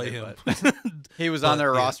doubt they'll play him. He was on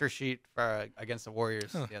their roster sheet for against the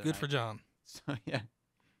Warriors. Huh, good for John. So yeah.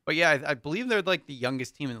 But yeah, I believe they're like the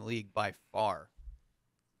youngest team in the league by far.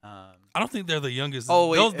 I don't think they're the youngest. Oh,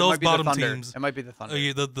 wait, those bottom teams. It might be the Thunder.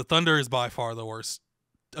 Yeah, the Thunder is by far the worst.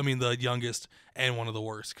 I mean, the youngest and one of the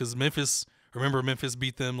worst. Because Memphis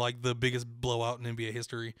beat them like the biggest blowout in NBA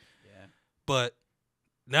history. Yeah. But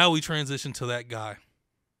now we transition to that guy.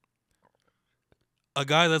 A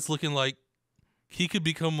guy that's looking like he could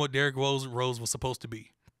become what Derrick Rose was supposed to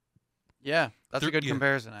be. Yeah, that's a good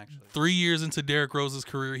comparison, actually. 3 years into Derrick Rose's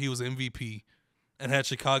career, he was MVP and had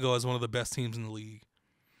Chicago as one of the best teams in the league.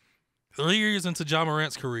 3 years into Ja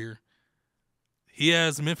Morant's career, he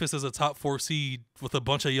has Memphis as a top 4 seed with a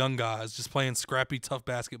bunch of young guys just playing scrappy, tough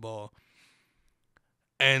basketball.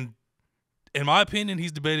 And in my opinion,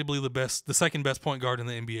 he's debatably the second best point guard in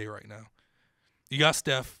the NBA right now. You got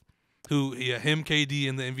Steph, him, KD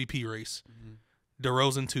in the MVP race. Mm-hmm.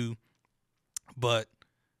 DeRozan too. But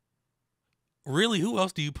really, who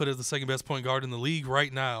else do you put as the second best point guard in the league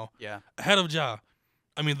right now? Yeah. Ahead of Ja.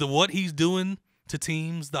 I mean, what he's doing to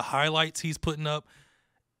teams, the highlights he's putting up,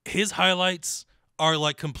 his highlights are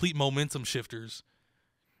like complete momentum shifters.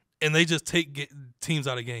 And they just take teams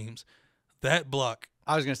out of games. That block.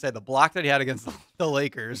 I was going to say the block that he had against the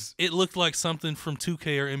Lakers. It looked like something from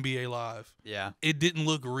 2K or NBA Live. Yeah. It didn't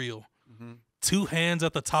look real. Mm-hmm. 2 hands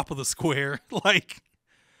at the top of the square. Like,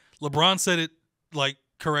 LeBron said it like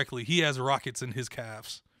correctly. He has rockets in his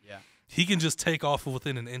calves. Yeah. He can just take off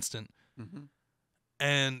within an instant. Mm-hmm.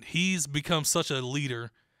 And he's become such a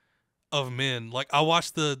leader of men. Like, I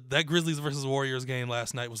watched that Grizzlies versus Warriors game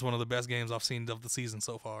last night. Was one of the best games I've seen of the season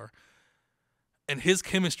so far. And his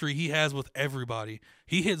chemistry he has with everybody.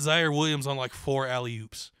 He hit Zaire Williams on like 4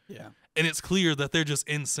 alley-oops. Yeah. And it's clear that they're just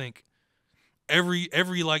in sync.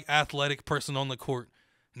 Every like athletic person on the court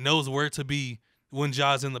knows where to be when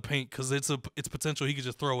Ja's in the paint because it's potential he could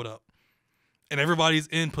just throw it up, and everybody's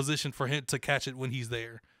in position for him to catch it when he's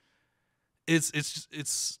there.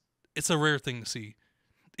 It's a rare thing to see.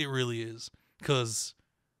 It really is because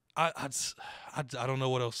I don't know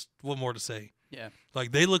what more to say. Yeah,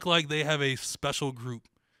 like they look like they have a special group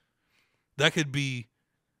that could be.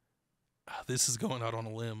 This is going out on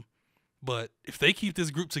a limb, but if they keep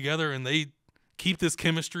this group together and they keep this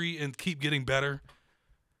chemistry and keep getting better,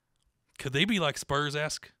 could they be like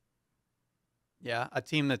Spurs-esque? Yeah, a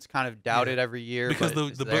team that's kind of doubted every year because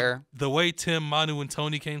but the way Tim, Manu, and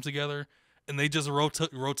Tony came together, and they just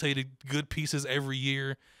rotated good pieces every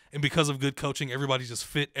year, and because of good coaching, everybody just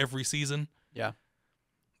fit every season. Yeah,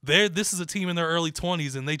 this is a team in their early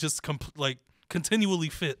 20s, and they just continually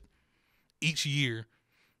fit each year.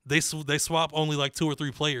 They swap only like 2 or 3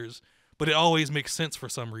 players, but it always makes sense for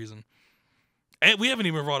some reason. And we haven't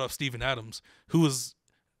even brought up Steven Adams, who was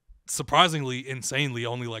surprisingly, insanely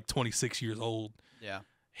only like 26 years old. Yeah.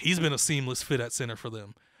 He's been a seamless fit at center for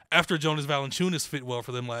them. After Jonas Valanciunas fit well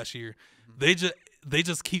for them last year, they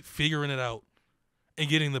just keep figuring it out and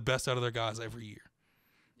getting the best out of their guys every year.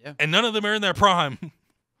 Yeah. And none of them are in their prime.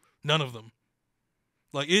 None of them.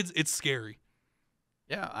 Like it's scary.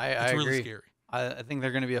 Yeah, I it's agree. really scary. I think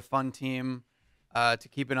they're going to be a fun team to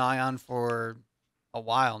keep an eye on for a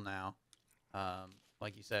while now.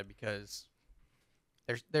 Like you said, because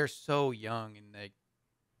they're so young, and they,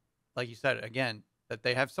 like you said again, that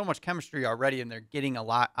they have so much chemistry already, and they're getting a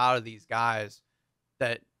lot out of these guys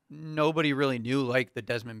that nobody really knew, like the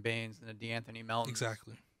Desmond Baines and the DeAnthony Meltons.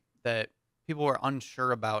 Exactly. That people were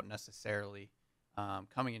unsure about necessarily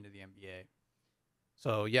coming into the NBA.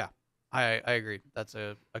 So yeah, I agree. That's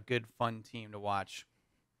a good, fun team to watch.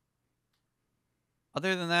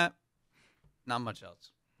 Other than that, not much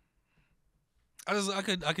else.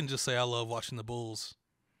 I can just say I love watching the Bulls.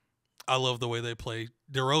 I love the way they play.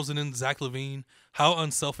 DeRozan and Zach LaVine, how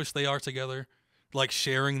unselfish they are together, like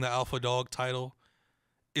sharing the alpha dog title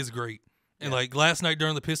is great. And like last night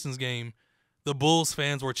during the Pistons game, the Bulls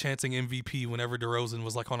fans were chanting MVP whenever DeRozan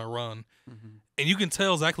was like on a run. Mm-hmm. And you can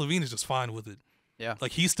tell Zach LaVine is just fine with it. Yeah.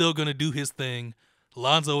 Like he's still going to do his thing.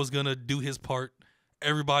 Lonzo is going to do his part.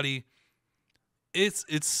 Everybody,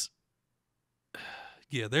 it's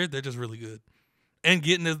yeah, they're just really good. And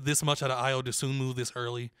getting this much out of Ayo Dosunmu this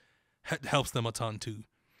early helps them a ton too.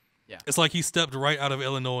 Yeah. It's like he stepped right out of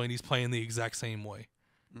Illinois and he's playing the exact same way.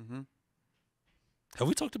 Mm-hmm. Have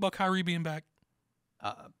we talked about Kyrie being back?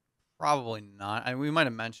 Probably not. I mean, we might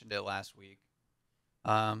have mentioned it last week.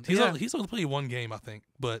 He's only played 1 game, I think,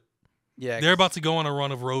 but yeah, they're about to go on a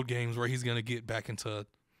run of road games where he's going to get back into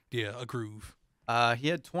a groove. He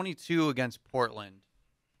had 22 against Portland,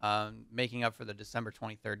 making up for the December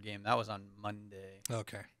 23rd game. That was on Monday.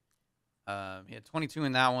 Okay. He had 22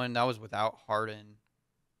 in that one. That was without Harden.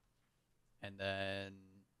 And then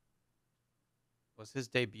was his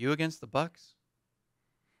debut against the Bucks?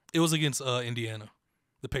 It was against Indiana,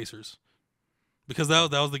 the Pacers, because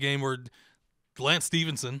that was the game where Lance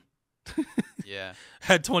Stevenson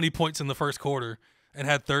had 20 points in the first quarter and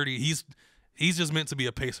had 30. He's just meant to be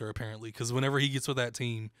a Pacer apparently, because whenever he gets with that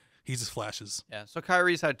team, he just flashes. Yeah. So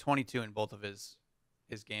Kyrie's had 22 in both of his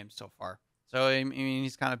games so far. So I mean,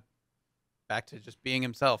 he's kind of back to just being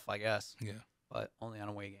himself, I guess. Yeah. But only on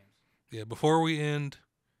away games. Yeah. Before we end,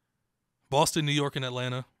 Boston, New York, and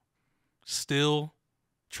Atlanta still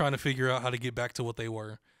trying to figure out how to get back to what they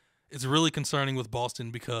were. It's really concerning with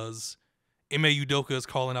Boston because Ime Udoka is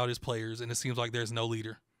calling out his players, and it seems like there's no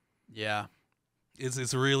leader. Yeah.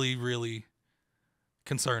 It's really, really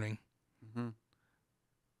concerning. Mm-hmm.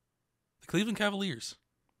 The Cleveland Cavaliers.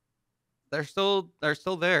 They're still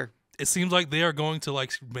there. It seems like they are going to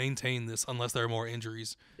like maintain this unless there are more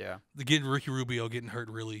injuries. Yeah. Ricky Rubio getting hurt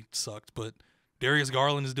really sucked, but Darius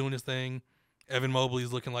Garland is doing his thing. Evan Mobley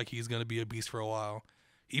is looking like he's going to be a beast for a while.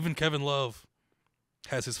 Even Kevin Love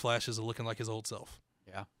has his flashes of looking like his old self.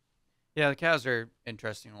 Yeah. Yeah, the Cavs are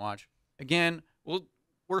interesting to watch. Again,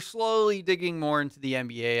 we're slowly digging more into the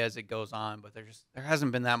NBA as it goes on, but there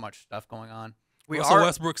hasn't been that much stuff going on.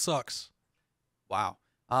 Westbrook sucks. Wow.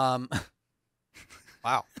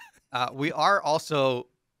 Wow. We are also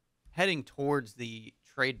heading towards the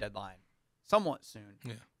trade deadline somewhat soon.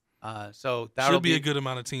 Yeah. So that'll be a good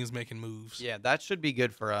amount of teams making moves. Yeah, that should be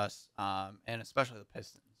good for us, and especially the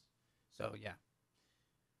Pistons. So, yeah.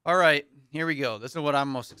 All right, here we go. This is what I'm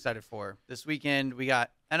most excited for. This weekend, we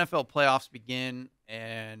got NFL playoffs begin,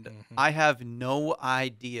 and I have no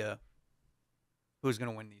idea who's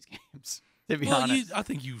going to win these games, to be honest. I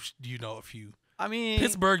think you know a few. I mean,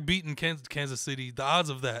 Pittsburgh beating Kansas City, the odds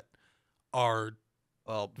of that are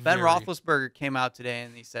Well, Ben Very. Roethlisberger came out today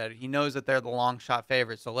and he said he knows that they're the long shot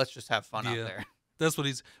favorite, so let's just have fun out there. That's what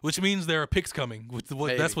which means there are picks coming.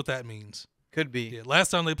 That's what that means. Could be. Yeah. Last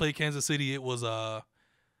time they played Kansas City, it was a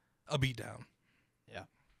beatdown. Yeah.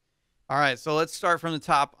 All right, so let's start from the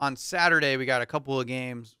top. On Saturday, we got a couple of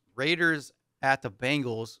games. Raiders at the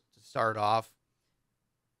Bengals to start off.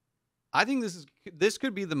 I think this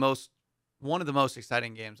could be one of the most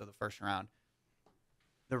exciting games of the first round.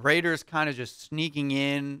 The Raiders kind of just sneaking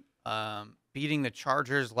in, beating the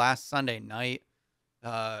Chargers last Sunday night,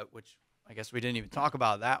 which I guess we didn't even talk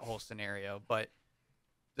about that whole scenario. But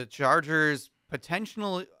the Chargers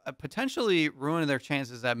potentially ruining their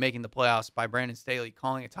chances at making the playoffs by Brandon Staley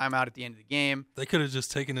calling a timeout at the end of the game. They could have just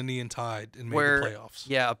taken a knee and tied and made the playoffs.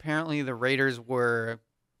 Yeah, apparently the Raiders were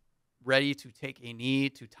ready to take a knee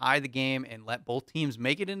to tie the game and let both teams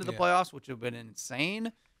make it into the playoffs, which would have been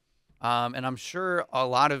insane. And I'm sure a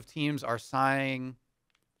lot of teams are sighing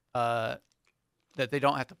that they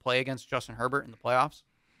don't have to play against Justin Herbert in the playoffs.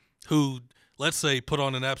 Who, let's say, put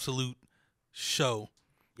on an absolute show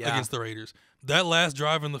against the Raiders. That last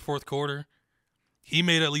drive in the fourth quarter, he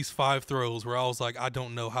made at least 5 throws where I was like, I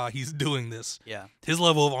don't know how he's doing this. Yeah. His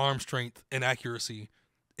level of arm strength and accuracy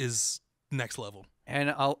is next level. And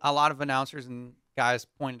a lot of announcers and guys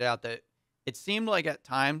pointed out that it seemed like at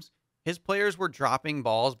times his players were dropping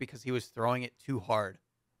balls because he was throwing it too hard.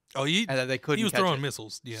 Oh, and that they couldn't. He was catch throwing it.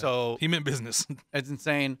 missiles. Yeah. So he meant business. It's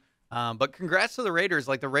insane. But congrats to the Raiders.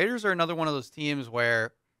 Like the Raiders are another one of those teams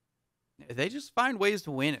where they just find ways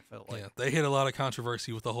to win. It feels like. Yeah, they hit a lot of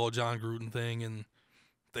controversy with the whole John Gruden thing, and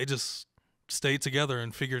they just stayed together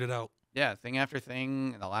and figured it out. Yeah, thing after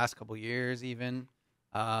thing in the last couple years, even.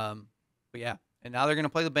 But yeah, and now they're going to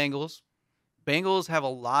play the Bengals. Bengals have a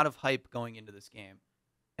lot of hype going into this game,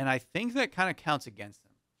 and I think that kind of counts against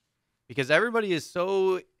them because everybody is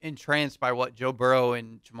so entranced by what Joe Burrow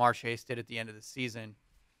and Jamar Chase did at the end of the season.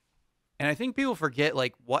 And I think people forget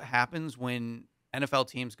like what happens when NFL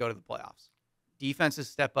teams go to the playoffs. Defenses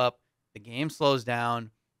step up, the game slows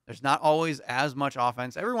down. There's not always as much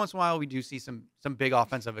offense. Every once in a while we do see some big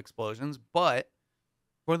offensive explosions, but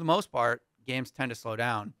for the most part, games tend to slow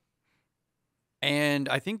down. And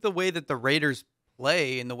I think the way that the Raiders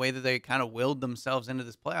play and the way that they kind of willed themselves into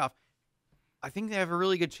this playoff, I think they have a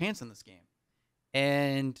really good chance in this game.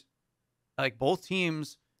 And like both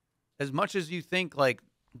teams, as much as you think like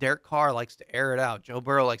Derek Carr likes to air it out, Joe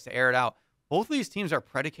Burrow likes to air it out, both of these teams are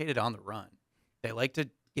predicated on the run. They like to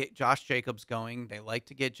get Josh Jacobs going. They like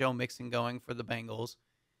to get Joe Mixon going for the Bengals.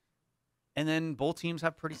 And then both teams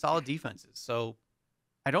have pretty solid defenses. So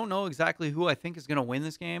I don't know exactly who I think is going to win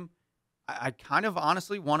this game. I kind of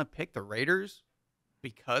honestly want to pick the Raiders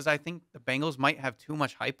because I think the Bengals might have too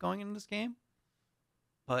much hype going into this game.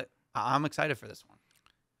 But I'm excited for this one.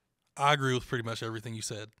 I agree with pretty much everything you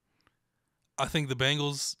said. I think the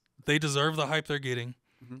Bengals, they deserve the hype they're getting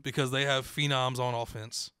because they have phenoms on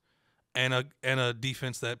offense and a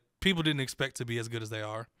defense that people didn't expect to be as good as they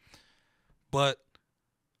are. But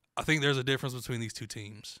I think there's a difference between these two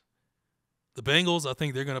teams. The Bengals, I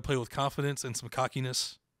think they're going to play with confidence and some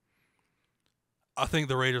cockiness. I think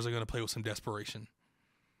the Raiders are going to play with some desperation.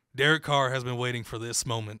 Derek Carr has been waiting for this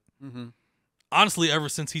moment. Honestly, ever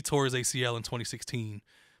since he tore his ACL in 2016,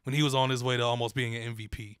 when he was on his way to almost being an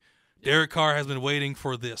MVP. Derek Carr has been waiting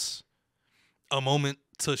for this, a moment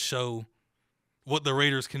to show what the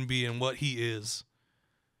Raiders can be and what he is.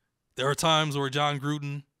 There are times where John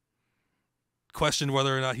Gruden questioned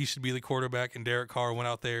whether or not he should be the quarterback, and Derek Carr went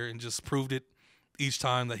out there and just proved it each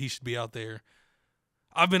time that he should be out there.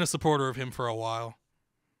 I've been a supporter of him for a while,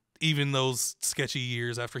 even those sketchy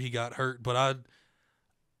years after he got hurt. But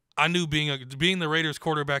I knew being the Raiders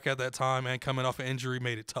quarterback at that time and coming off an injury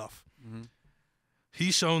made it tough.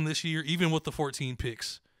 He's shown this year, even with the 14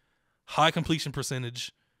 picks, high completion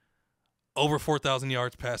percentage, over 4,000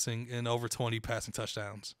 yards passing, and over 20 passing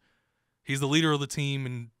touchdowns. He's the leader of the team,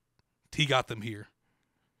 and he got them here.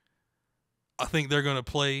 I think they're going to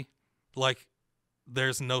play like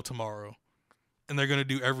there's no tomorrow, and they're going to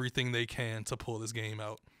do everything they can to pull this game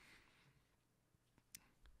out.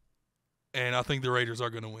 And I think the Raiders are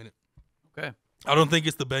going to win it. Okay. I don't think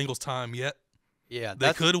it's the Bengals' time yet. Yeah,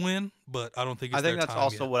 they could win, but I don't think it's their time yet. I think that's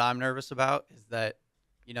also what I'm nervous about is that,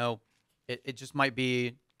 it just might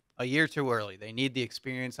be a year too early. They need the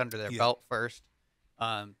experience under their belt first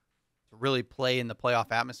to really play in the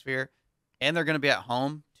playoff atmosphere. And they're going to be at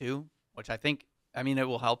home too, which I think, it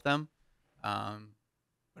will help them.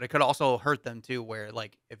 But it could also hurt them too, where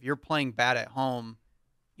like if you're playing bad at home,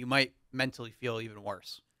 you might mentally feel even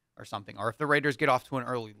worse or something. Or if the Raiders get off to an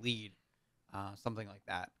early lead, something like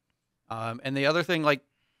that. And the other thing, like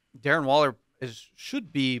Darren Waller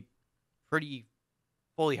should be pretty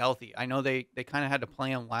fully healthy. I know they kind of had to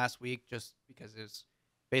play him last week just because it's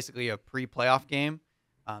basically a pre-playoff game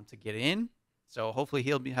to get in. So hopefully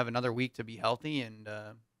he'll have another week to be healthy. And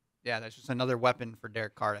yeah, that's just another weapon for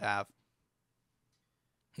Derek Carr to have.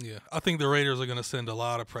 Yeah, I think the Raiders are going to send a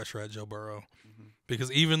lot of pressure at Joe Burrow because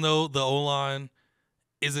even though the O-line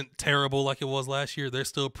isn't terrible like it was last year, they're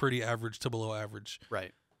still pretty average to below average.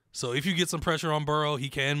 Right. So if you get some pressure on Burrow, he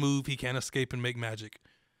can move, he can escape and make magic.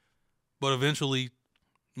 But eventually,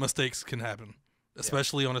 mistakes can happen,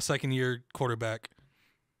 especially on a second-year quarterback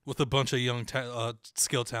with a bunch of young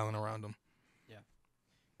skill talent around him. Yeah.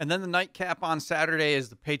 And then the nightcap on Saturday is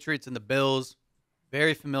the Patriots and the Bills.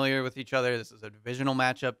 Very familiar with each other. This is a divisional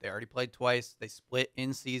matchup. They already played twice. They split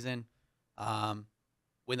in season.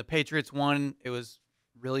 When the Patriots won, it was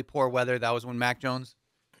really poor weather. That was when Mac Jones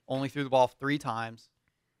only threw the ball 3 times.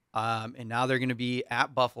 And now they're going to be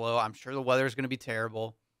at Buffalo. I'm sure the weather is going to be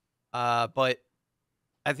terrible. But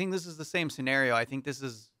I think this is the same scenario. I think this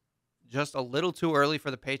is just a little too early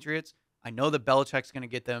for the Patriots. I know that Belichick's going to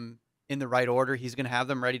get them in the right order. He's going to have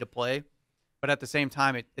them ready to play. But at the same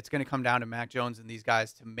time, it's going to come down to Mac Jones and these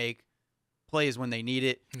guys to make plays when they need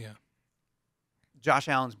it. Yeah. Josh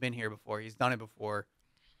Allen's been here before. He's done it before.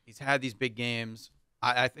 He's had these big games.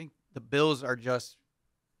 I think the Bills are just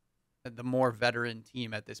the more veteran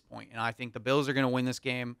team at this point. And I think the Bills are going to win this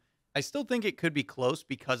game. I still think it could be close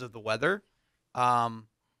because of the weather.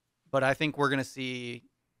 But I think we're going to see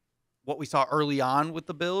what we saw early on with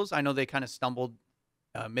the Bills. I know they kind of stumbled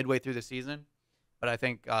midway through the season. But I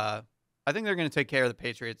think they're going to take care of the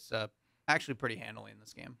Patriots actually pretty handily in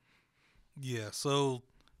this game. Yeah, so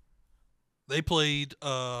they played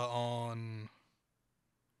on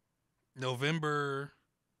December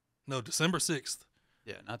 6th.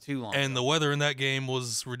 Yeah, not too long And ago. the weather in that game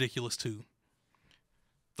was ridiculous too.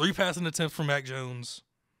 3 passing attempts from Mac Jones,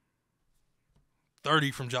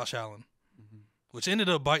 30 from Josh Allen, which ended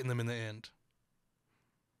up biting them in the end.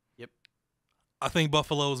 Yep. I think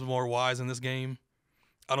Buffalo is more wise in this game.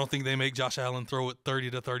 I don't think they make Josh Allen throw it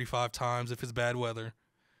 30 to 35 times if it's bad weather.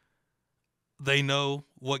 They know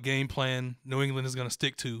what game plan New England is going to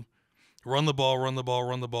stick to. Run the ball, run the ball,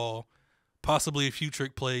 run the ball. Possibly a few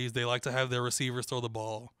trick plays. They like to have their receivers throw the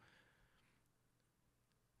ball.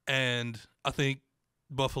 And I think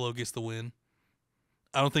Buffalo gets the win.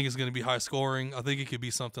 I don't think it's going to be high scoring. I think it could be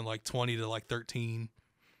something like 20 to like 13.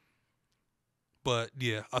 But,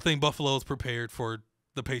 yeah, I think Buffalo is prepared for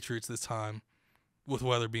the Patriots this time with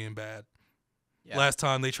weather being bad. Yeah. Last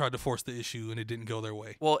time they tried to force the issue and it didn't go their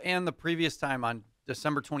way. Well, and the previous time on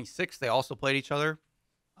December 26th, they also played each other.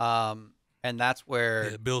 And that's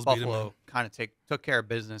where Buffalo kind of took care of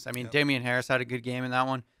business. I mean, Damian Harris had a good game in that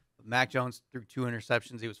one. Mac Jones threw 2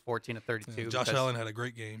 interceptions. He was 14 to 32. Josh Allen had a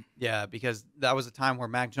great game. Yeah, because that was a time where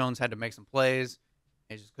Mac Jones had to make some plays.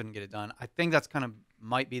 He just couldn't get it done. I think that's kind of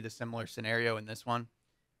might be the similar scenario in this one.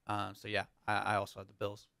 So, yeah, I also had the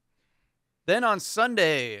Bills. Then on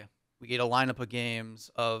Sunday, we get a lineup of games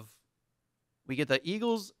we get the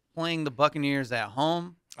Eagles playing the Buccaneers at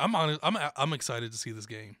home. I'm excited to see this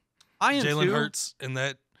game. I am Jalen too. Hurts and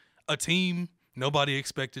a team nobody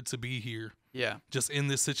expected to be here. Yeah. Just in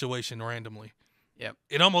this situation randomly. Yep.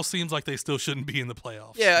 It almost seems like they still shouldn't be in the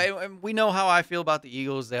playoffs. Yeah, we know how I feel about the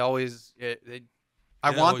Eagles. They always I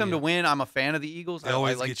want them to win. I'm a fan of the Eagles. They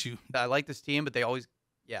always get you. I like this team, but they always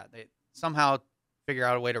they somehow figure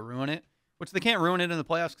out a way to ruin it, which they can't ruin it in the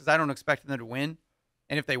playoffs because I don't expect them to win.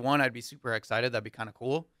 And if they won, I'd be super excited. That'd be kind of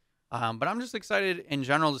cool. But I'm just excited in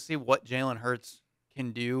general to see what Jalen Hurts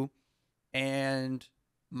can do. And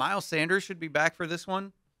Miles Sanders should be back for this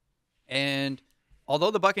one. And although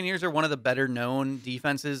the Buccaneers are one of the better known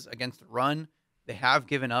defenses against the run, they have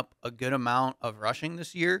given up a good amount of rushing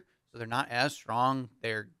this year. So they're not as strong.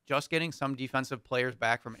 They're just getting some defensive players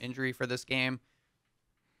back from injury for this game.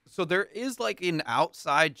 So there is like an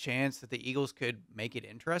outside chance that the Eagles could make it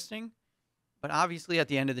interesting. But obviously at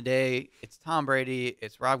the end of the day, it's Tom Brady,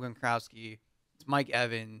 it's Rob Gronkowski, it's Mike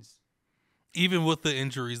Evans. Even with the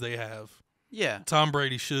injuries they have. Yeah. Tom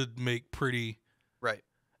Brady should make pretty. Right.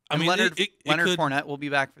 I mean, Leonard Fournette will be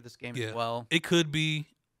back for this game as well. It could be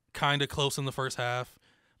kind of close in the first half,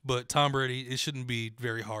 but Tom Brady, it shouldn't be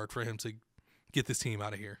very hard for him to get this team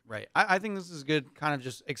out of here. Right. I think this is a good kind of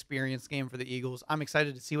just experience game for the Eagles. I'm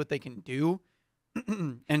excited to see what they can do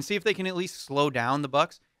and see if they can at least slow down the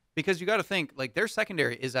Bucs because you got to think like their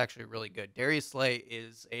secondary is actually really good. Darius Slay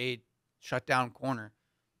is a shutdown corner.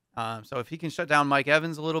 So if he can shut down Mike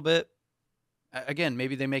Evans a little bit, again,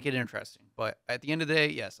 maybe they make it interesting. But at the end of the day,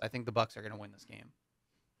 yes, I think the Bucs are going to win this game.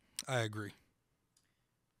 I agree.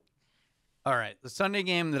 All right. The Sunday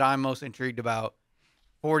game that I'm most intrigued about,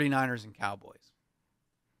 49ers and Cowboys.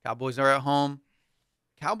 Cowboys are at home.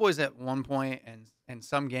 Cowboys at one point and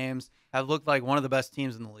some games have looked like one of the best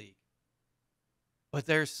teams in the league. But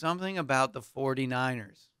there's something about the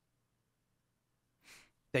 49ers.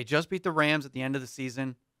 They just beat the Rams at the end of the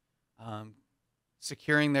season,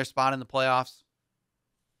 securing their spot in the playoffs.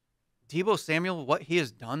 Deebo Samuel, what he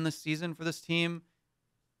has done this season for this team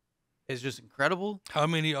is just incredible. How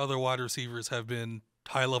many other wide receivers have been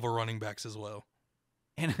high-level running backs as well?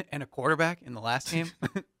 And a quarterback in the last game.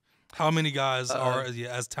 How many guys are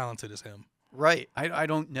as talented as him? Right. I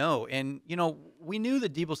don't know. And, we knew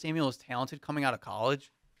that Deebo Samuel was talented coming out of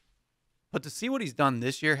college. But to see what he's done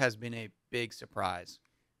this year has been a big surprise.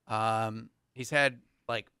 He's had,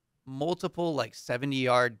 multiple,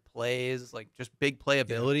 70-yard plays, just big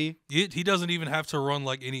playability. Yeah. He doesn't even have to run,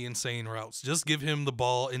 any insane routes. Just give him the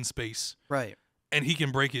ball in space. Right. And he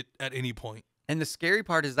can break it at any point. And the scary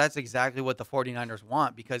part is that's exactly what the 49ers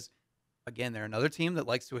want because, again, they're another team that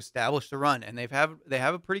likes to establish the run. And they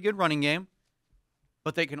have a pretty good running game,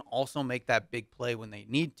 but they can also make that big play when they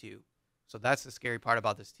need to. So that's the scary part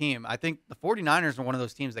about this team. I think the 49ers are one of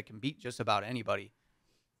those teams that can beat just about anybody.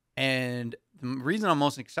 And the reason I'm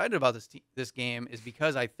most excited about this game is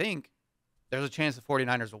because I think there's a chance the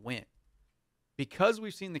 49ers will win. Because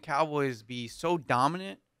we've seen the Cowboys be so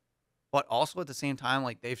dominant, but also at the same time,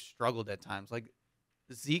 they've struggled at times.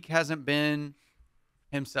 Zeke hasn't been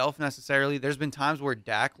himself necessarily. There's been times where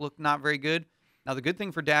Dak looked not very good. Now, the good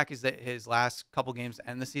thing for Dak is that his last couple games to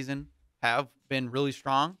end the season have been really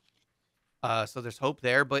strong. So there's hope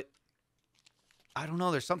there. But I don't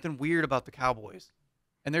know. There's something weird about the Cowboys.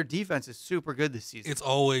 And their defense is super good this season. It's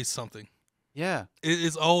always something. Yeah.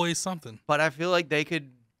 It's always something. But I feel like they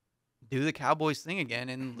could do the Cowboys thing again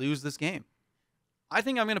and lose this game. I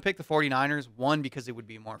think I'm going to pick the 49ers, one, because it would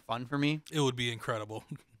be more fun for me. It would be incredible.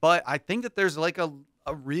 But I think that there's a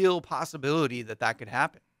real possibility that could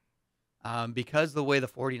happen. Because the way the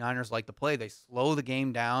 49ers like to play, they slow the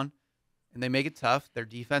game down and they make it tough. Their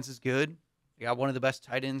defense is good. They got one of the best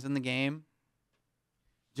tight ends in the game.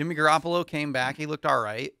 Jimmy Garoppolo came back. He looked all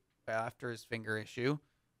right after his finger issue.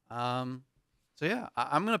 I'm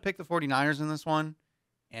going to pick the 49ers in this one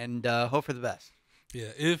and hope for the best.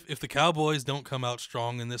 Yeah, if the Cowboys don't come out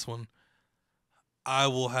strong in this one, I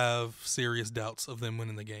will have serious doubts of them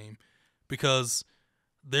winning the game because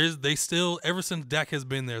they still, ever since Dak has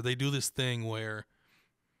been there, they do this thing where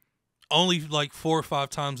only 4 or 5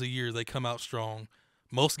 times a year they come out strong.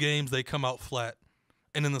 Most games they come out flat,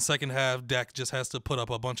 and in the second half, Dak just has to put up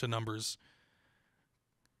a bunch of numbers.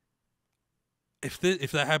 If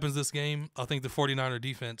that happens this game, I think the 49er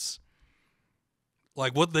defense,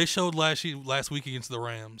 what they showed last week against the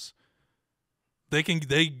Rams,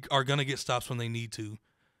 they are gonna get stops when they need to,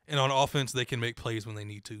 and on offense they can make plays when they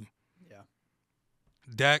need to. Yeah,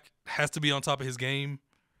 Dak has to be on top of his game.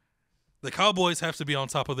 The Cowboys have to be on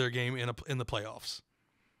top of their game in the playoffs.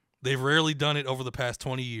 They've rarely done it over the past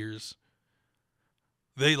 20 years.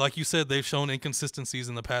 They, like you said, they've shown inconsistencies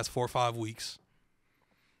in the past 4 or 5 weeks.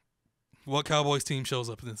 What Cowboys team shows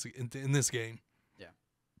up in this game? Yeah,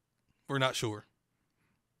 we're not sure.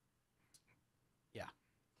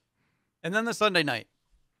 And then the Sunday night,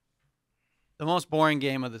 the most boring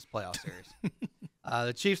game of this playoff series.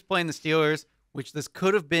 The Chiefs playing the Steelers, which this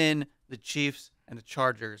could have been the Chiefs and the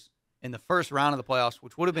Chargers in the first round of the playoffs,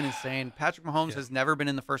 which would have been insane. Patrick Mahomes has never been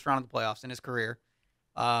in the first round of the playoffs in his career.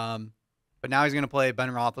 But now he's going to play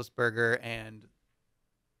Ben Roethlisberger and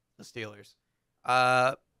the Steelers.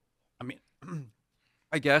 I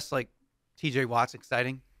guess, TJ Watt's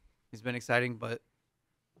exciting. He's been exciting, but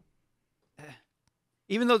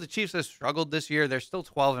even though the Chiefs have struggled this year, they're still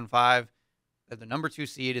 12-5. They're the number 2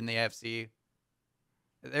 seed in the AFC.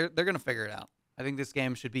 They're going to figure it out. I think this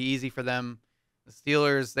game should be easy for them. The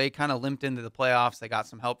Steelers, they kind of limped into the playoffs. They got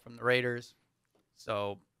some help from the Raiders.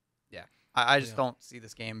 So, yeah, I just don't see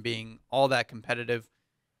this game being all that competitive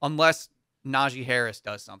unless Najee Harris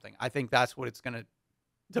does something. I think that's what it's going to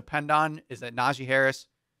depend on, is that Najee Harris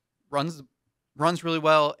runs really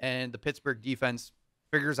well and the Pittsburgh defense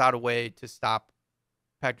figures out a way to stop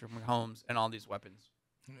Patrick Mahomes and all these weapons.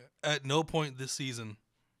 At no point this season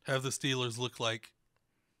have the Steelers looked like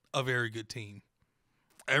a very good team.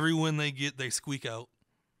 Every win they get, they squeak out.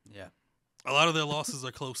 Yeah. A lot of their losses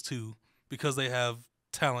are close too because they have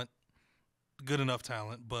talent, good enough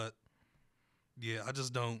talent. But, yeah, I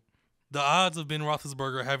just don't. The odds of Ben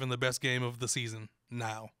Roethlisberger having the best game of the season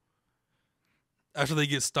now, after they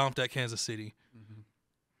get stomped at Kansas City,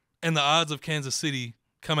 and the odds of Kansas City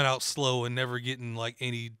coming out slow and never getting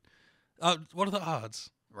any. What are the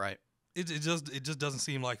odds? Right. It just doesn't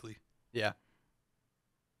seem likely. Yeah.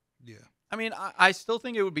 Yeah. I mean, I still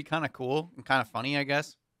think it would be kind of cool and kind of funny, I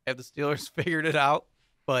guess, if the Steelers figured it out.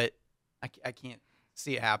 But I can't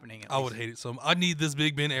see it happening. I would hate it so much. I need this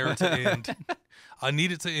Big Ben era to end. I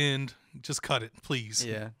need it to end. Just cut it, please.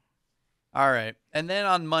 Yeah. All right. And then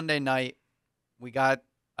on Monday night, we got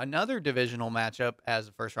another divisional matchup as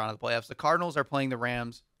the first round of the playoffs. The Cardinals are playing the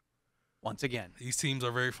Rams once again. These teams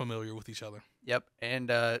are very familiar with each other. Yep.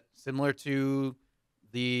 And similar to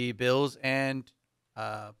the Bills and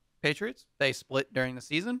Patriots, they split during the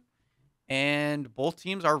season. And both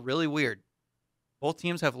teams are really weird. Both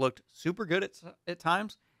teams have looked super good at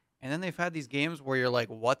times. And then they've had these games where you're like,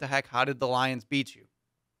 what the heck? How did the Lions beat you?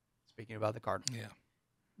 Speaking about the Cardinals. Yeah.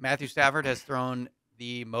 Matthew Stafford has thrown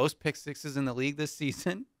the most pick sixes in the league this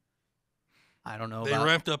season. I don't know. They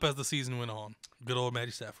ramped up as the season went on. Good old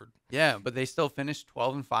Matty Stafford. Yeah, but they still finished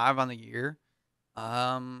 12-5 on the year.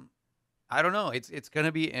 I don't know. It's going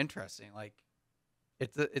to be interesting. Like,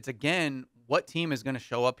 it's again, what team is going to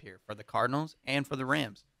show up here for the Cardinals and for the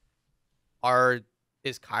Rams?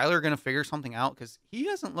 Is Kyler going to figure something out? Because he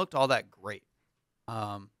hasn't looked all that great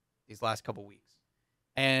these last couple weeks.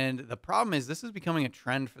 And the problem is this is becoming a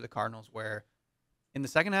trend for the Cardinals where in the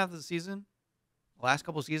second half of the season, the last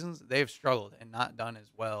couple of seasons, they have struggled and not done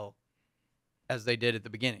as well as they did at the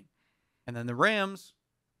beginning. And then the Rams,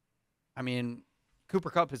 I mean, Cooper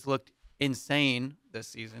Kupp has looked insane this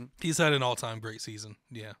season. He's had an all-time great season,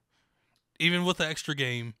 yeah. Even with the extra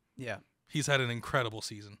game, yeah, he's had an incredible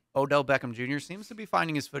season. Odell Beckham Jr. seems to be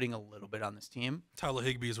finding his footing a little bit on this team. Tyler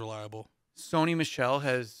Higbee is reliable. Sony Michel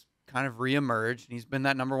has kind of reemerged, and he's been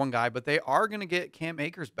that number one guy, but they are going to get Cam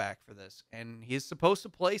Akers back for this, and he's supposed to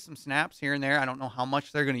play some snaps here and there. I don't know how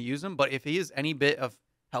much they're going to use him, but if he is any bit of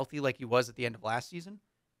healthy like he was at the end of last season,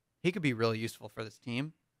 he could be really useful for this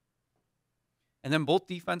team. And then both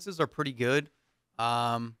defenses are pretty good.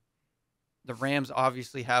 The Rams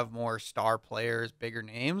obviously have more star players, bigger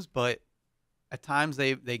names, but at times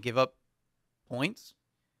they give up points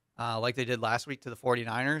like they did last week to the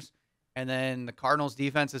 49ers. And then the Cardinals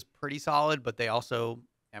defense is pretty solid, but they also,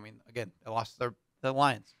 I mean, again, they lost the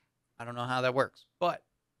Lions. I don't know how that works, but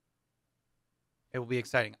it will be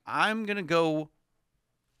exciting. I'm going to go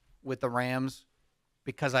with the Rams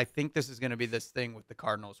because I think this is going to be this thing with the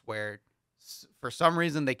Cardinals where for some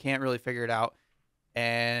reason they can't really figure it out.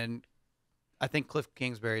 And I think Cliff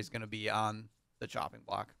Kingsbury is going to be on the chopping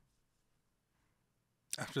block.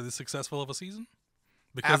 After this successful of a season?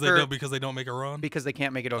 Because they don't make a run? Because they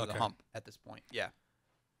can't make it over the hump at this point. Yeah.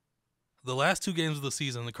 The last two games of the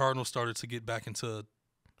season, the Cardinals started to get back into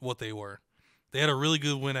what they were. They had a really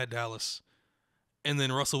good win at Dallas, and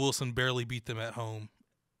then Russell Wilson barely beat them at home.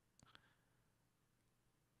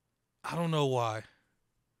 I don't know why.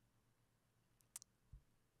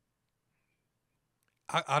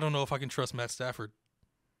 I don't know if I can trust Matt Stafford.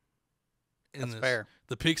 That's fair.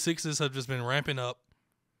 The pick sixes have just been ramping up.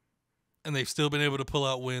 And they've still been able to pull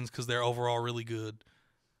out wins because they're overall really good.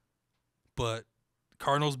 But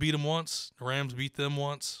Cardinals beat them once. The Rams beat them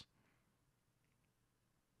once.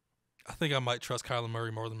 I think I might trust Kyler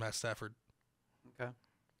Murray more than Matt Stafford. Okay.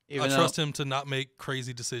 I trust him to not make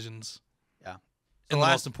crazy decisions. Yeah. In the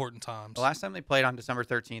most important times. The last time they played on December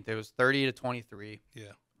 13th, it was 30-23. Yeah.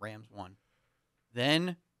 Rams won.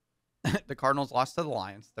 Then the Cardinals lost to the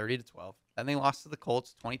Lions, 30-12. Then they lost to the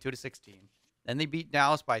Colts, 22-16. Then they beat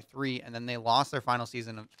Dallas by 3, and then they lost their final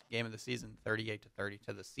game of the season, 38-30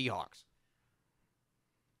 to the Seahawks.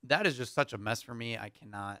 That is just such a mess for me. I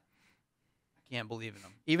can't believe in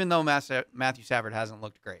them, even though Matthew Stafford hasn't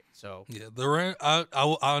looked great. So yeah,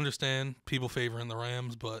 I understand people favoring the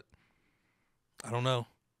Rams, but I don't know.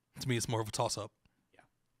 To me, it's more of a toss-up. Yeah,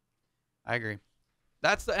 I agree.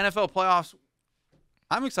 That's the NFL playoffs.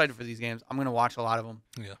 I'm excited for these games. I'm going to watch a lot of them.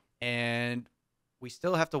 Yeah, and we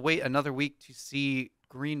still have to wait another week to see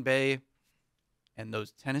Green Bay and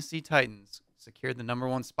those Tennessee Titans secure the number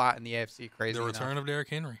one spot in the AFC. Crazy the return of Derrick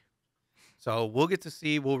Henry. So we'll get to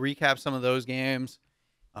see. We'll recap some of those games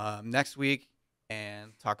next week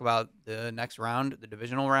and talk about the next round, the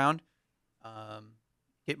divisional round.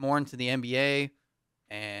 Get more into the NBA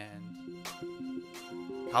and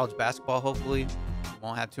college basketball, hopefully. We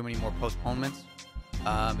won't have too many more postponements.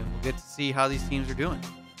 And we'll get to see how these teams are doing,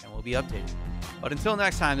 and we'll be updated. But until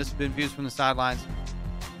next time, this has been Views from the Sidelines.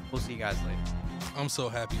 We'll see you guys later. I'm so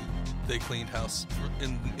happy they cleaned house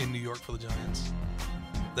in New York for the Giants.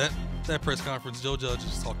 That press conference, Joe Judge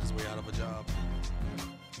just talked his way out of a job.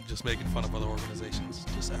 Just making fun of other organizations.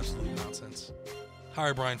 Just absolute nonsense.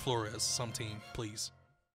 Hire Brian Flores, some team, please.